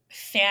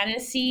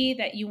fantasy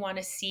that you want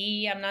to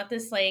see. I'm not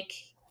this, like,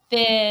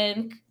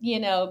 thin,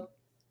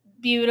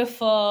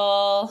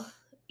 beautiful,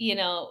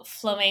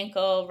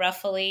 flamenco,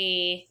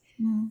 ruffly,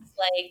 Mm.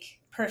 like,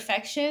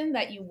 perfection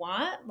that you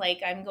want.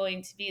 Like, I'm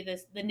going to be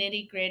the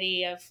nitty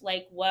gritty of,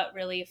 like, what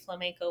really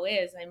flamenco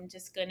is. I'm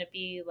just going to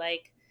be,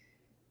 like,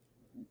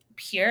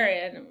 pure,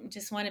 and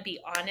just want to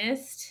be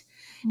honest,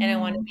 and I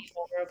want to Mm. be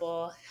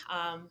vulnerable.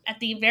 At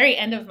the very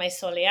end of my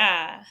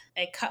soleá,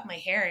 I cut my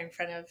hair in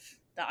front of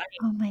the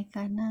audience. Oh my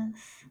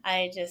goodness.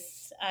 I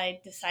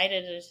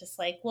decided, it was just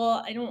like,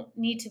 well, I don't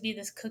need to be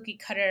this cookie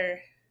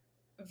cutter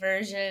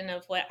version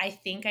of what I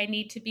think I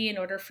need to be in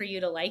order for you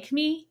to like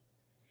me,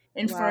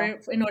 and Wow.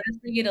 in order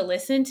for you to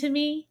listen to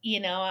me.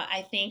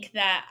 I think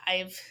that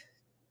I've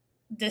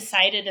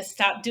decided to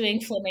stop doing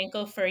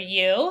flamenco for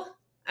you.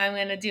 I'm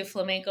going to do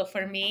flamenco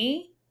for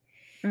me.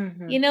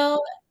 Mm-hmm. You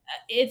know,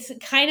 it's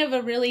kind of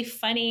a really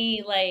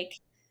funny, like,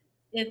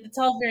 it's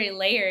all very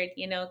layered,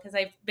 because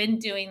I've been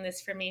doing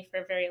this for me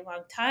for a very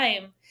long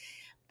time,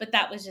 but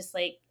that was just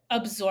like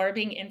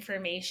absorbing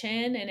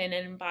information and then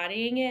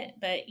embodying it.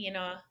 But,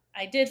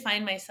 I did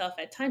find myself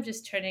at times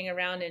just turning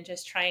around and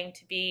just trying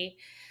to be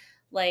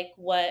like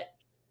what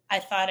I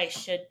thought I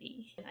should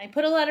be. I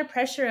put a lot of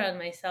pressure on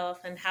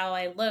myself and how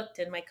I looked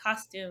and my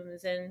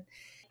costumes. And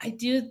I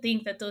do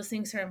think that those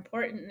things are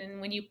important.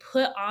 And when you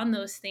put on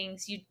those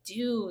things, you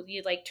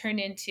like turn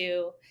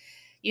into,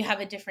 you have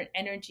a different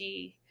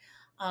energy.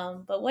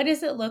 But what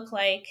does it look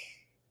like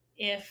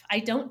if I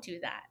don't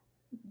do that?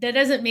 That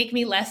doesn't make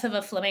me less of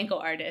a flamenco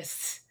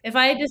artist. If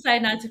I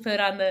decide not to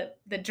put on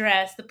the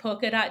dress, the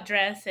polka dot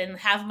dress, and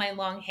have my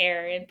long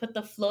hair and put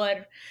the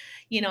flor,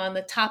 on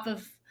the top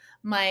of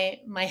my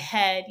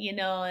head,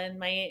 and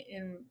my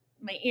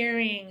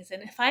earrings,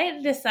 and if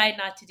I decide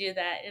not to do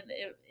that,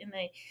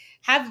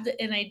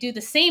 and I do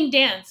the same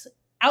dance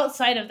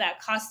outside of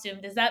that costume,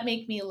 does that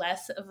make me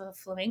less of a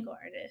flamenco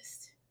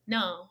artist?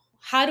 No.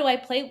 How do I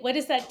play? What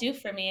does that do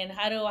for me? And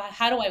how do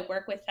I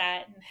work with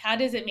that? And how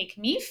does it make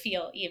me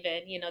feel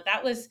even?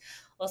 That was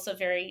also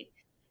very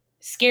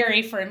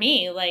scary for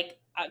me, like,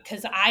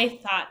 because I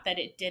thought that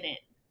it didn't,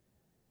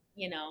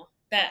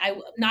 that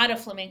I'm not a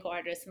flamenco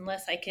artist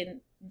unless I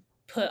can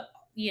put,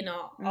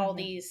 all Mm-hmm.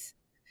 these,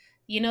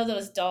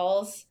 those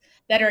dolls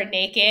that are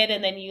naked,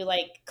 and then you,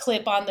 like,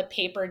 clip on the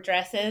paper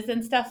dresses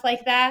and stuff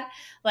like that.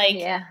 Like,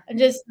 Yeah. I'm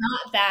just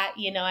not that,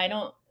 I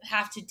don't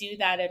have to do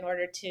that in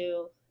order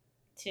to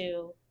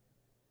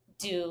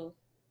do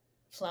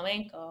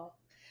flamenco.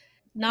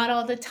 Not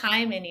all the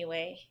time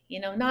anyway,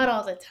 not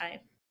all the time.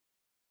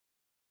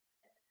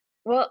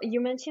 Well, you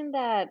mentioned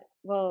that,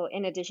 well,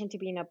 in addition to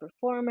being a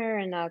performer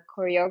and a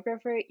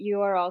choreographer,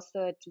 you are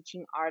also a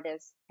teaching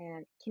artist.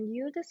 And can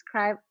you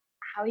describe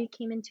how you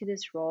came into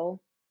this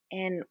role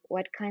and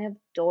what kind of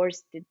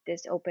doors did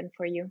this open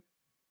for you?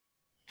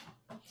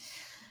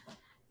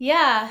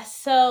 Yeah,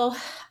 so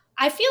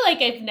I feel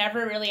like I've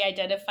never really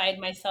identified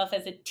myself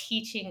as a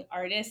teaching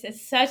artist.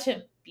 It's such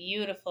a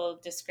beautiful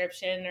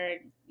description, or,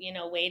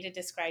 way to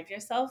describe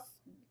yourself,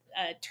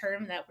 a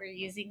term that we're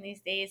using these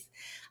days.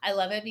 I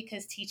love it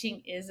because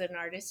teaching is an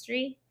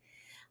artistry.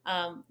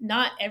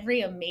 Not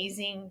every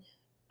amazing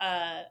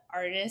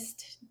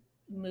artist,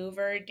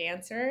 mover,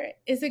 dancer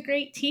is a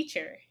great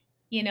teacher,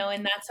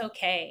 and that's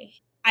okay.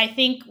 I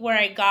think where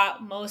I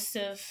got most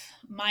of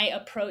my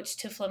approach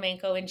to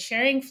flamenco and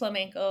sharing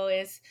flamenco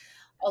is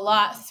a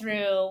lot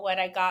through what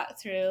I got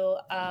through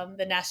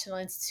the National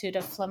Institute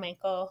of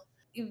Flamenco,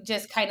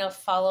 just kind of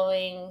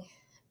following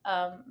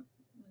um,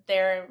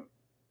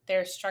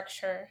 their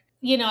structure.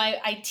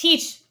 I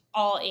teach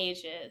all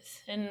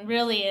ages, and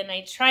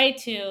I try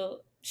to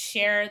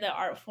share the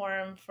art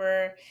form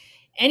for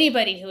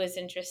anybody who is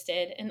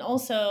interested, and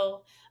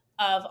also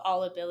of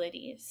all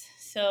abilities.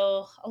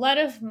 So a lot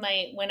of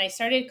when I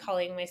started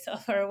calling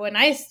myself, or when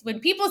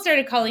people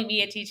started calling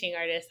me a teaching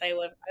artist, I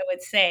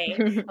would say,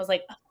 I was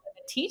like, oh, I'm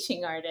a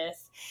teaching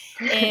artist,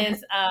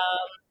 is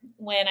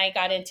when I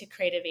got into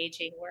creative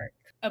aging work,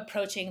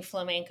 approaching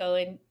flamenco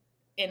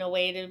in a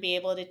way to be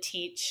able to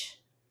teach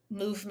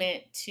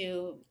movement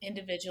to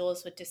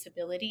individuals with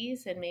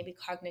disabilities and maybe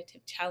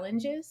cognitive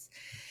challenges.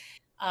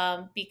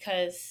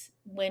 Because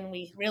when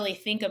we really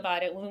think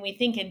about it, when we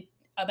think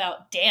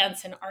about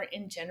dance and art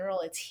in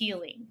general, it's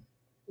healing.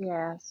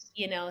 Yes.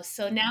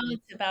 So now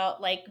it's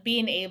about like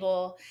being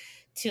able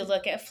to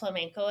look at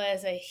flamenco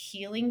as a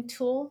healing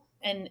tool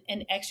and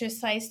an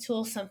exercise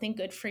tool, something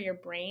good for your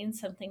brain,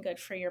 something good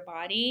for your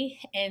body.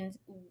 And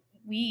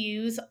we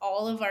use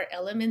all of our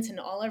elements and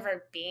all of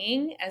our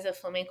being as a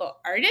flamenco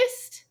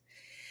artist.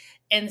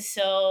 And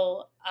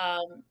so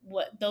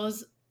what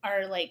those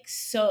are like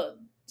so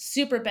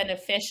super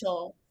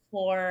beneficial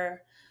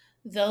for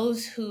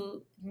those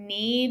who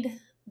need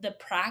the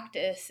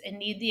practice and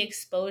need the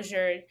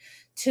exposure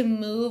to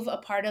move a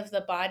part of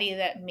the body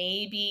that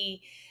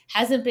maybe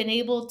hasn't been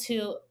able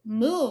to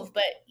move,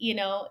 but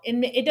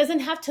it doesn't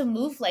have to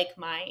move like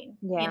mine.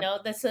 Yeah.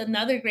 That's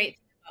another great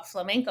thing about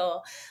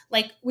flamenco.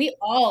 Like, we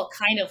all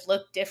kind of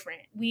look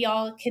different, we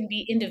all can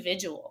be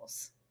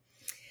individuals,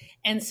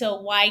 and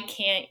so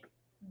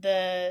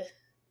the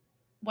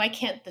why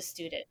can't the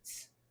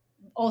students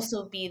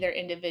also be their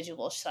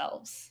individual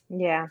selves?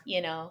 Yeah.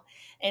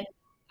 And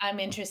I'm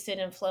interested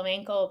in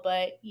flamenco,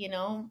 but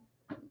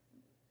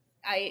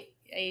I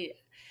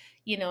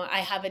I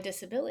have a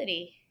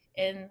disability,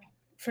 and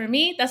for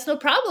me, that's no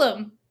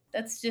problem.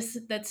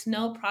 That's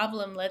no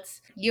problem.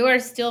 You are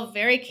still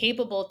very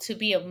capable to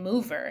be a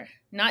mover,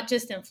 not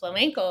just in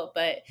flamenco,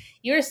 but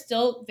you're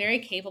still very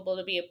capable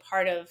to be a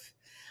part of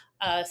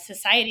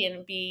society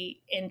and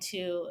be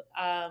into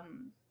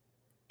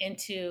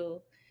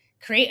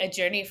create a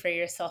journey for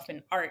yourself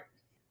in art.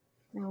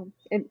 No,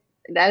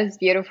 that is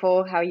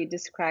beautiful how you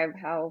describe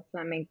how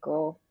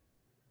flamenco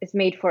is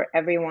made for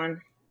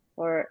everyone,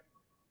 for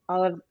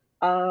all of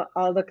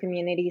all the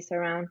communities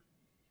around.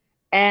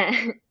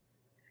 And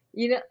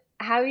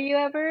have you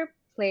ever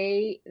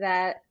play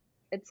that?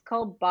 It's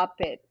called Bop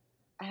It.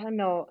 I don't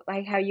know,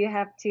 like how you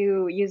have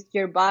to use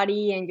your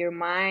body and your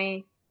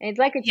mind. And it's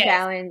like a Yes.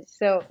 challenge.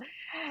 So,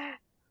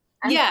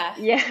 Yeah.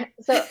 yeah.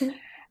 So,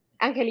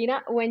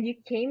 Angelina, when you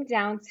came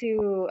down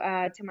to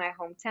my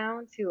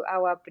hometown, to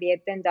Agua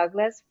Prieta and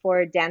Douglas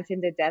for Dance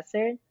in the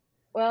Desert,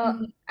 well,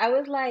 Mhm. I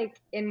was like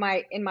in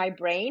my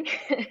brain,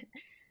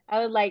 I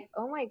was like,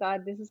 oh my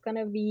God, this is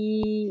gonna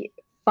be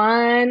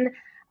fun.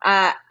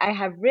 I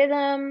have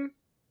rhythm,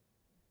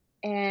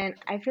 and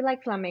I feel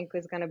like flamenco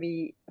is gonna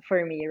be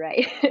for me,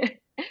 right?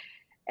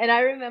 And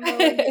I remember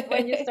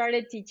when you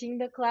started teaching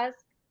the class,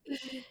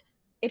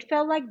 it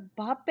felt like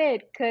Bop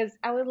It, because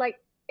I was like,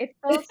 it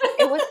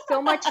was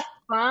so much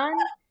fun,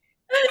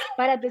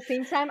 but at the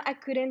same time I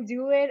couldn't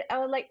do it. I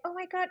was like, oh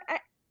my God,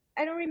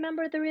 I don't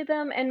remember the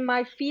rhythm, and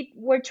my feet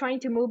were trying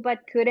to move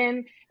but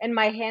couldn't, and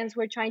my hands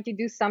were trying to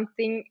do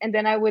something, and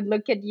then I would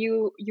look at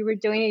you, you were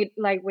doing it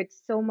like with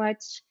so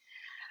much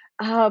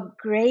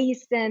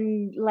grace,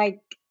 and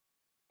like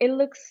it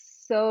looks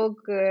so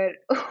good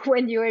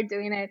when you were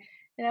doing it.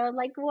 And I was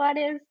like, what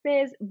is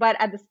this? But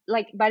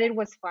but it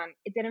was fun.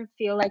 It didn't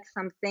feel like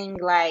something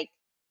like,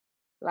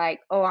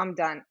 oh, I'm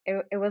done.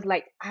 It was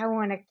like, I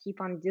want to keep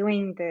on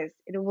doing this.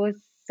 It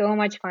was so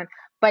much fun.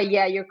 But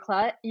yeah, your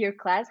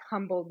class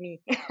humbled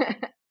me.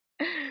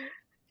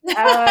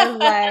 I was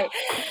like,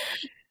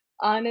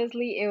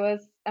 honestly, it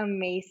was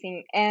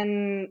amazing.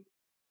 And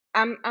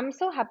I'm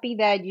so happy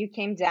that you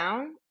came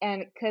down,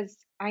 and because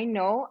I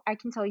know I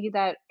can tell you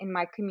that in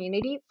my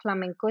community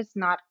flamenco is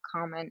not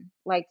common.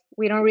 Like,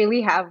 we don't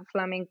really have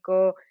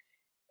flamenco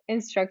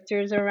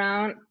instructors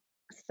around.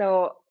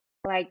 So,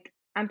 like,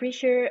 I'm pretty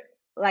sure,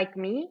 like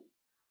me,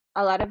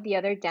 a lot of the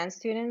other dance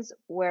students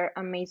were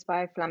amazed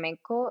by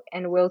flamenco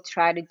and will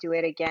try to do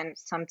it again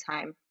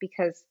sometime,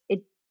 because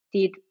it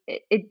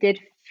did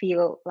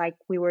feel like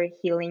we were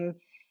healing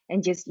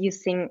and just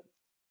using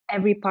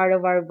every part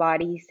of our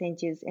bodies and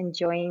just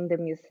enjoying the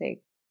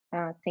music.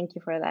 Thank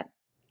you for that.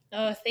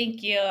 Oh,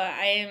 thank you.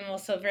 I am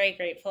also very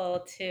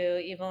grateful to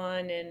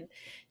Yvonne and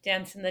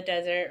Dance in the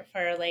Desert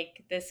for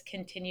like this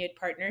continued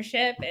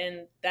partnership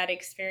and that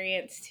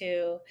experience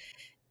to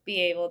be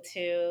able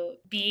to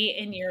be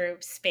in your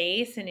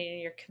space and in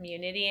your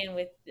community, and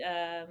with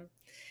it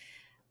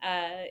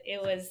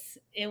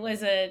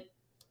was a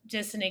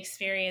just an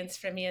experience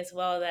for me as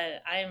well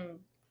that I'm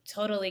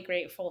totally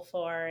grateful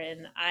for,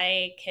 and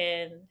I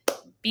can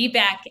be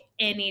back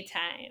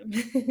anytime.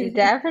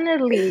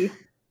 Definitely.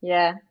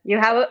 Yeah. You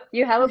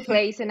have a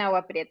place in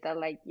Agua Prieta.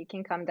 Like, you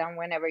can come down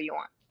whenever you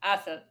want.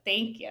 Awesome.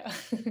 Thank you.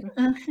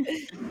 Uh,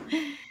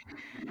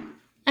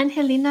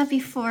 Angelina,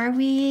 before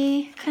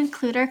we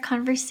conclude our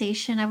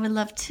conversation, I would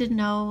love to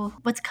know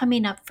what's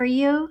coming up for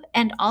you,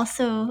 and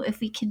also if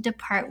we can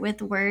depart with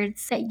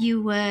words that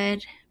you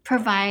would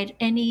provide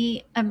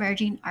any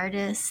emerging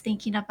artists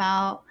thinking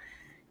about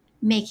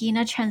making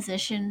a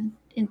transition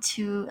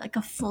into like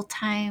a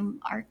full-time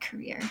art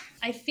career.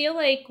 I feel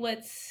like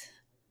what's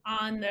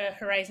on the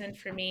horizon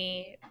for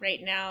me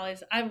right now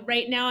is I'm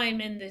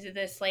in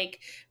this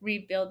like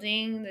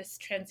rebuilding, this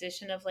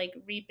transition of like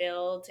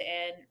rebuild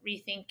and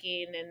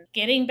rethinking and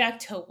getting back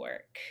to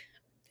work.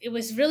 It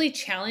was really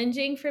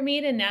challenging for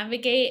me to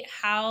navigate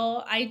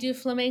how I do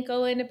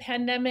flamenco in a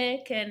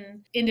pandemic,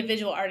 and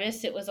individual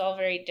artists it was all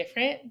very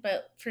different,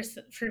 but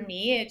for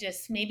me it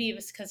just, maybe it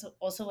was because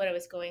also what I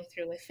was going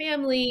through with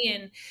family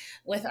and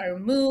with our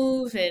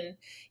move, and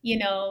you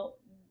know,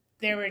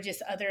 there were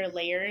just other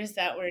layers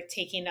that were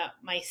taking up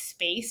my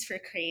space for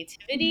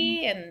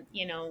creativity, and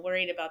you know,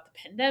 worried about the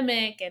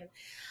pandemic.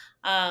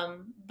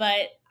 And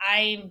but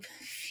I'm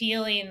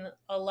feeling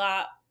a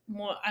lot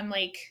more, I'm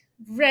like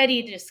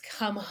ready to just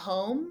come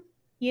home,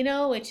 you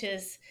know, which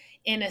is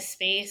in a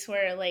space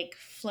where like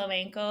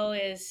flamenco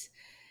is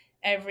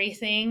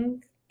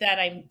everything that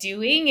I'm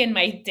doing in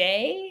my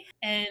day.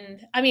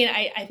 And I mean,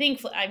 I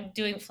think I'm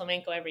doing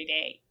flamenco every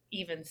day,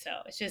 even so.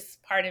 It's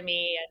just part of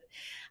me,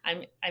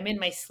 and I'm in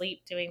my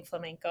sleep doing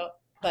flamenco.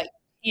 But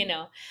you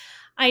know,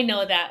 I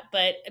know that.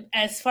 But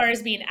as far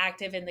as being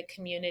active in the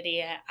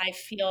community, I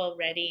feel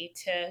ready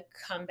to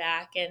come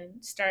back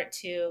and start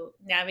to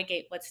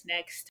navigate what's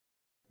next.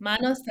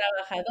 Manos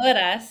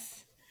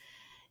Trabajadoras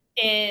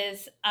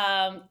is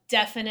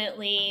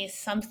definitely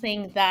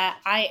something that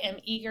I am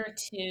eager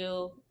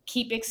to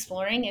keep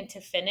exploring and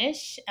to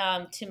finish,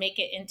 to make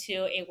it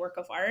into a work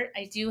of art.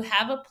 I do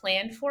have a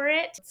plan for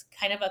it. It's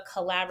kind of a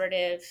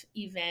collaborative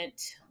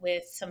event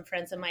with some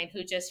friends of mine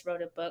who just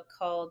wrote a book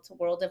called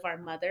World of Our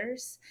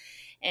Mothers.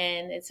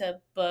 And it's a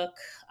book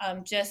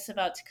just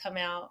about to come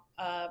out,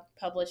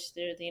 published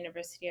through the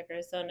University of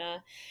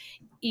Arizona.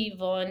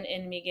 Yvonne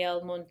and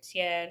Miguel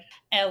Montier,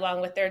 along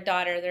with their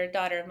daughter. Their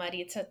daughter,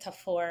 Maritza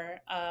Tafor,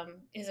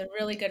 is a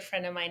really good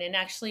friend of mine. And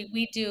actually,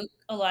 we do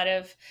a lot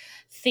of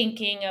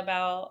thinking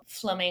about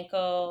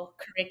flamenco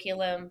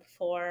curriculum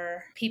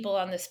for people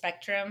on the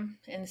spectrum.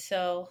 And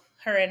so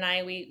her and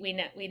I,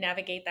 we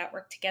navigate that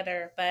work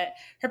together. But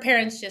her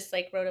parents just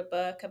like wrote a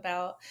book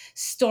about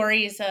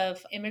stories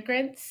of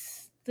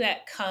immigrants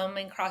that come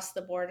and cross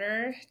the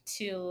border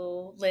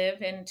to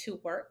live and to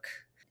work.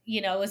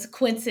 You know, it was a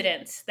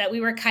coincidence that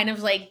we were kind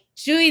of like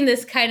doing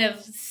this kind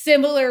of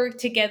similar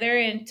together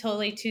in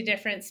totally two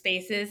different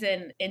spaces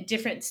and in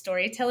different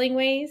storytelling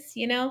ways.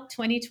 You know,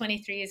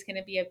 2023 is going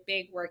to be a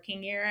big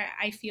working year,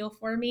 I feel,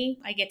 for me.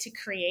 I get to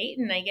create,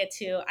 and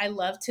I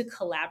love to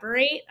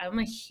collaborate. I'm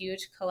a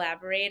huge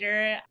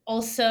collaborator.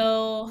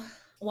 Also,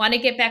 want to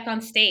get back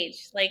on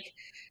stage, like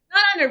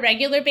not on a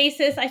regular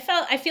basis. I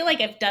feel like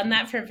I've done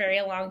that for a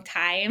very long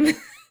time. And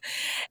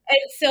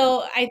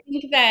so I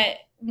think that,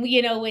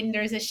 you know, when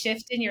there's a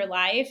shift in your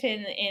life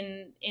and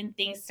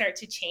things start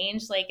to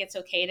change, like it's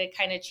okay to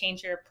kind of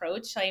change your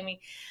approach. I mean,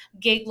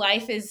 gig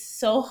life is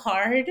so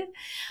hard,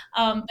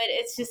 but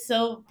it's just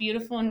so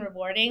beautiful and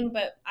rewarding.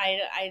 But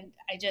I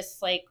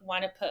just like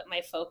want to put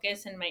my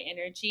focus and my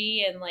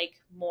energy and like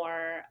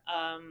more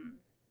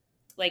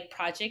like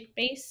project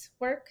based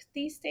work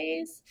these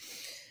days.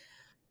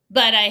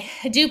 But I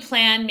do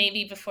plan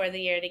maybe before the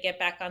year to get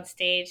back on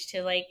stage,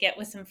 to like get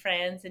with some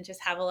friends and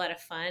just have a lot of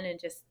fun and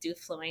just do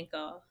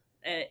flamenco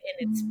in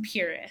its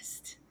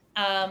purest.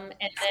 And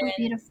So then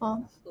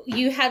beautiful.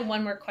 you had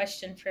one more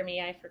question for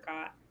me. I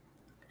forgot.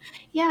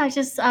 Yeah,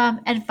 just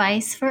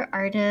advice for Oh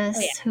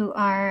artists yeah. who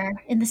are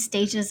in the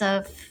stages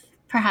of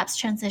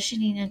perhaps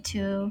transitioning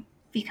into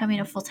becoming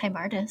a full-time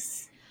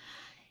artist.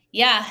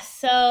 Yeah.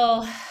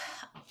 So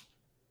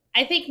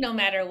I think no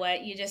matter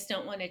what, you just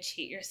don't want to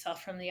cheat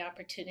yourself from the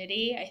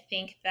opportunity. I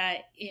think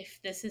that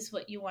if this is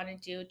what you want to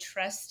do,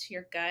 trust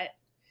your gut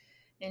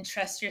and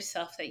trust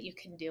yourself that you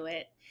can do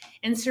it,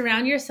 and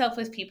surround yourself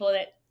with people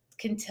that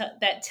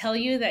that tell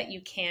you that you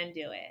can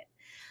do it.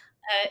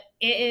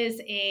 It is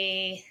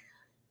a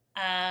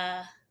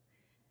uh,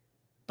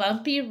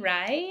 bumpy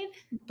ride,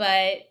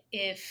 but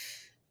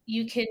if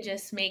you can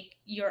just make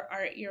your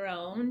art your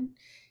own,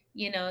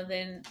 you know,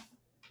 then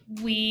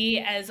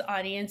we as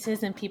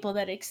audiences and people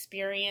that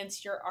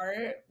experience your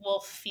art will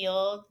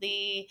feel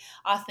the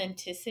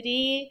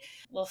authenticity,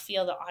 will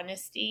feel the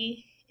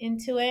honesty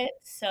into it.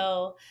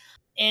 So,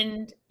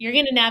 and you're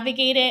going to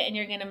navigate it, and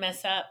you're going to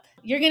mess up.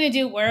 You're going to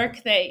do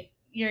work that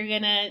you're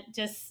going to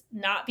just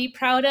not be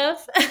proud of.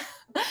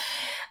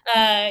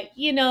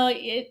 You know,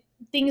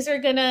 things are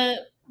going to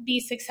be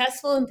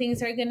successful and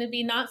things are going to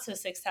be not so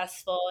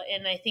successful.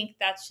 And I think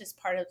that's just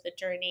part of the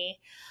journey.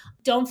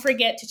 Don't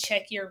forget to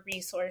check your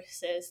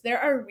resources. There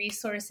are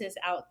resources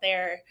out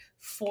there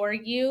for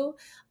you.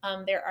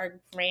 There are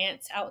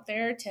grants out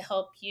there to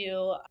help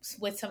you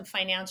with some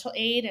financial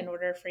aid in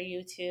order for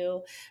you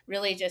to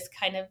really just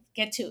kind of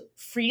get to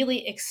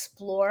freely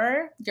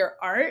explore your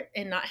art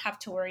and not have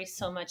to worry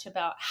so much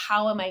about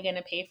how am I going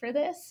to pay for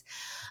this.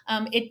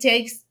 It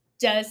takes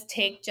does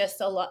take just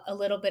a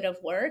little bit of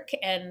work,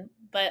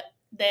 but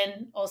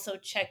then also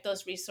check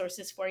those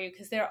resources for you,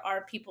 because there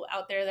are people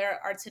out there, there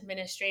are arts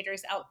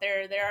administrators out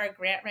there, there are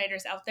grant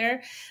writers out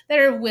there that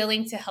are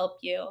willing to help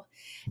you.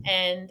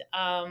 And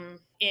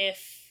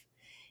if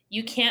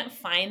you can't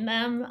find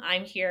them,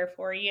 I'm here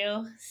for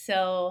you.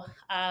 So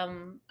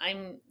I'm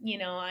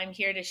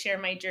here to share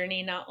my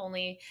journey, not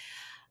only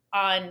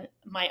on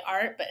my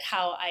art, but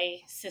how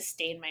I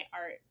sustain my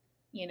art,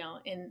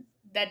 and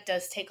that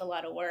does take a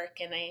lot of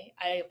work, and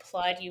I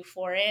applaud you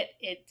for it.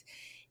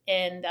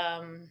 And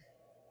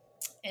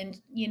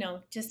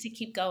just to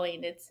keep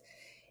going,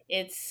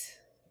 it's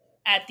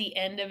at the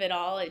end of it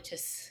all, it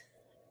just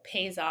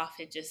pays off.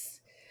 It just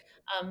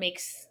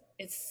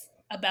it's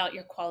about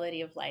your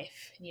quality of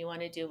life, and you want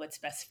to do what's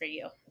best for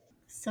you.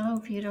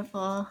 So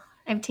beautiful.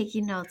 I'm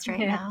taking notes right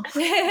now.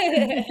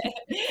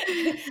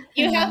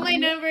 You have my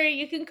number.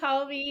 You can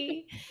call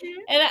me.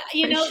 And,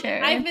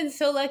 sure. I've been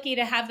so lucky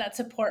to have that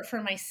support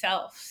for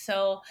myself.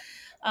 So,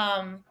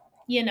 the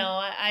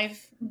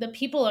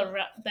people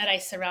that I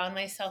surround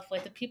myself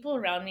with, the people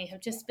around me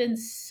have just been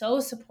so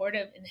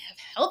supportive and have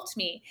helped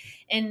me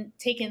and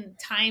taken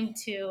time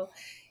to,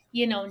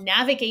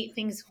 navigate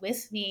things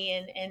with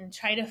me and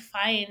try to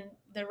find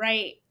the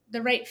right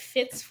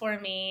fits for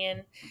me,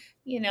 and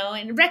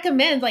and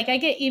recommend. Like, I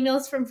get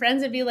emails from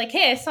friends and be like,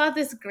 hey, I saw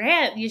this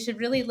grant you should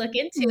really look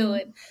into.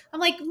 And I'm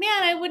like,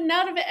 man, I would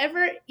not have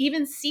ever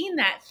even seen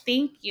that.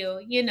 Thank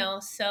you.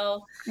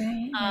 So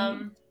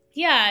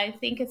yeah, I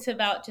think it's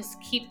about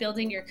just keep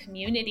building your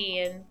community,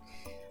 and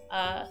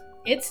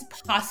it's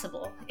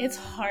possible. It's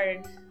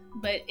hard,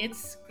 but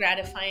it's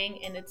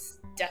gratifying, and it's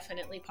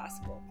definitely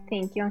possible.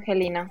 Thank you,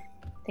 Angelina.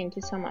 Thank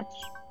you so much.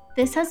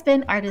 This has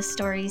been Artist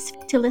Stories.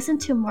 To listen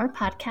to more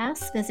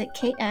podcasts, visit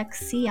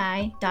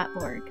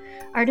kxci.org.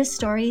 Artist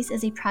Stories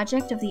is a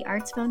project of the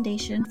Arts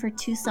Foundation for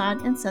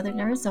Tucson and Southern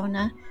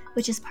Arizona,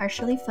 which is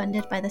partially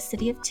funded by the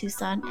City of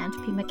Tucson and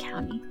Pima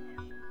County.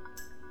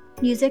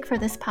 Music for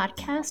this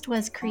podcast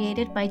was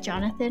created by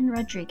Jonathan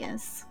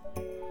Rodriguez.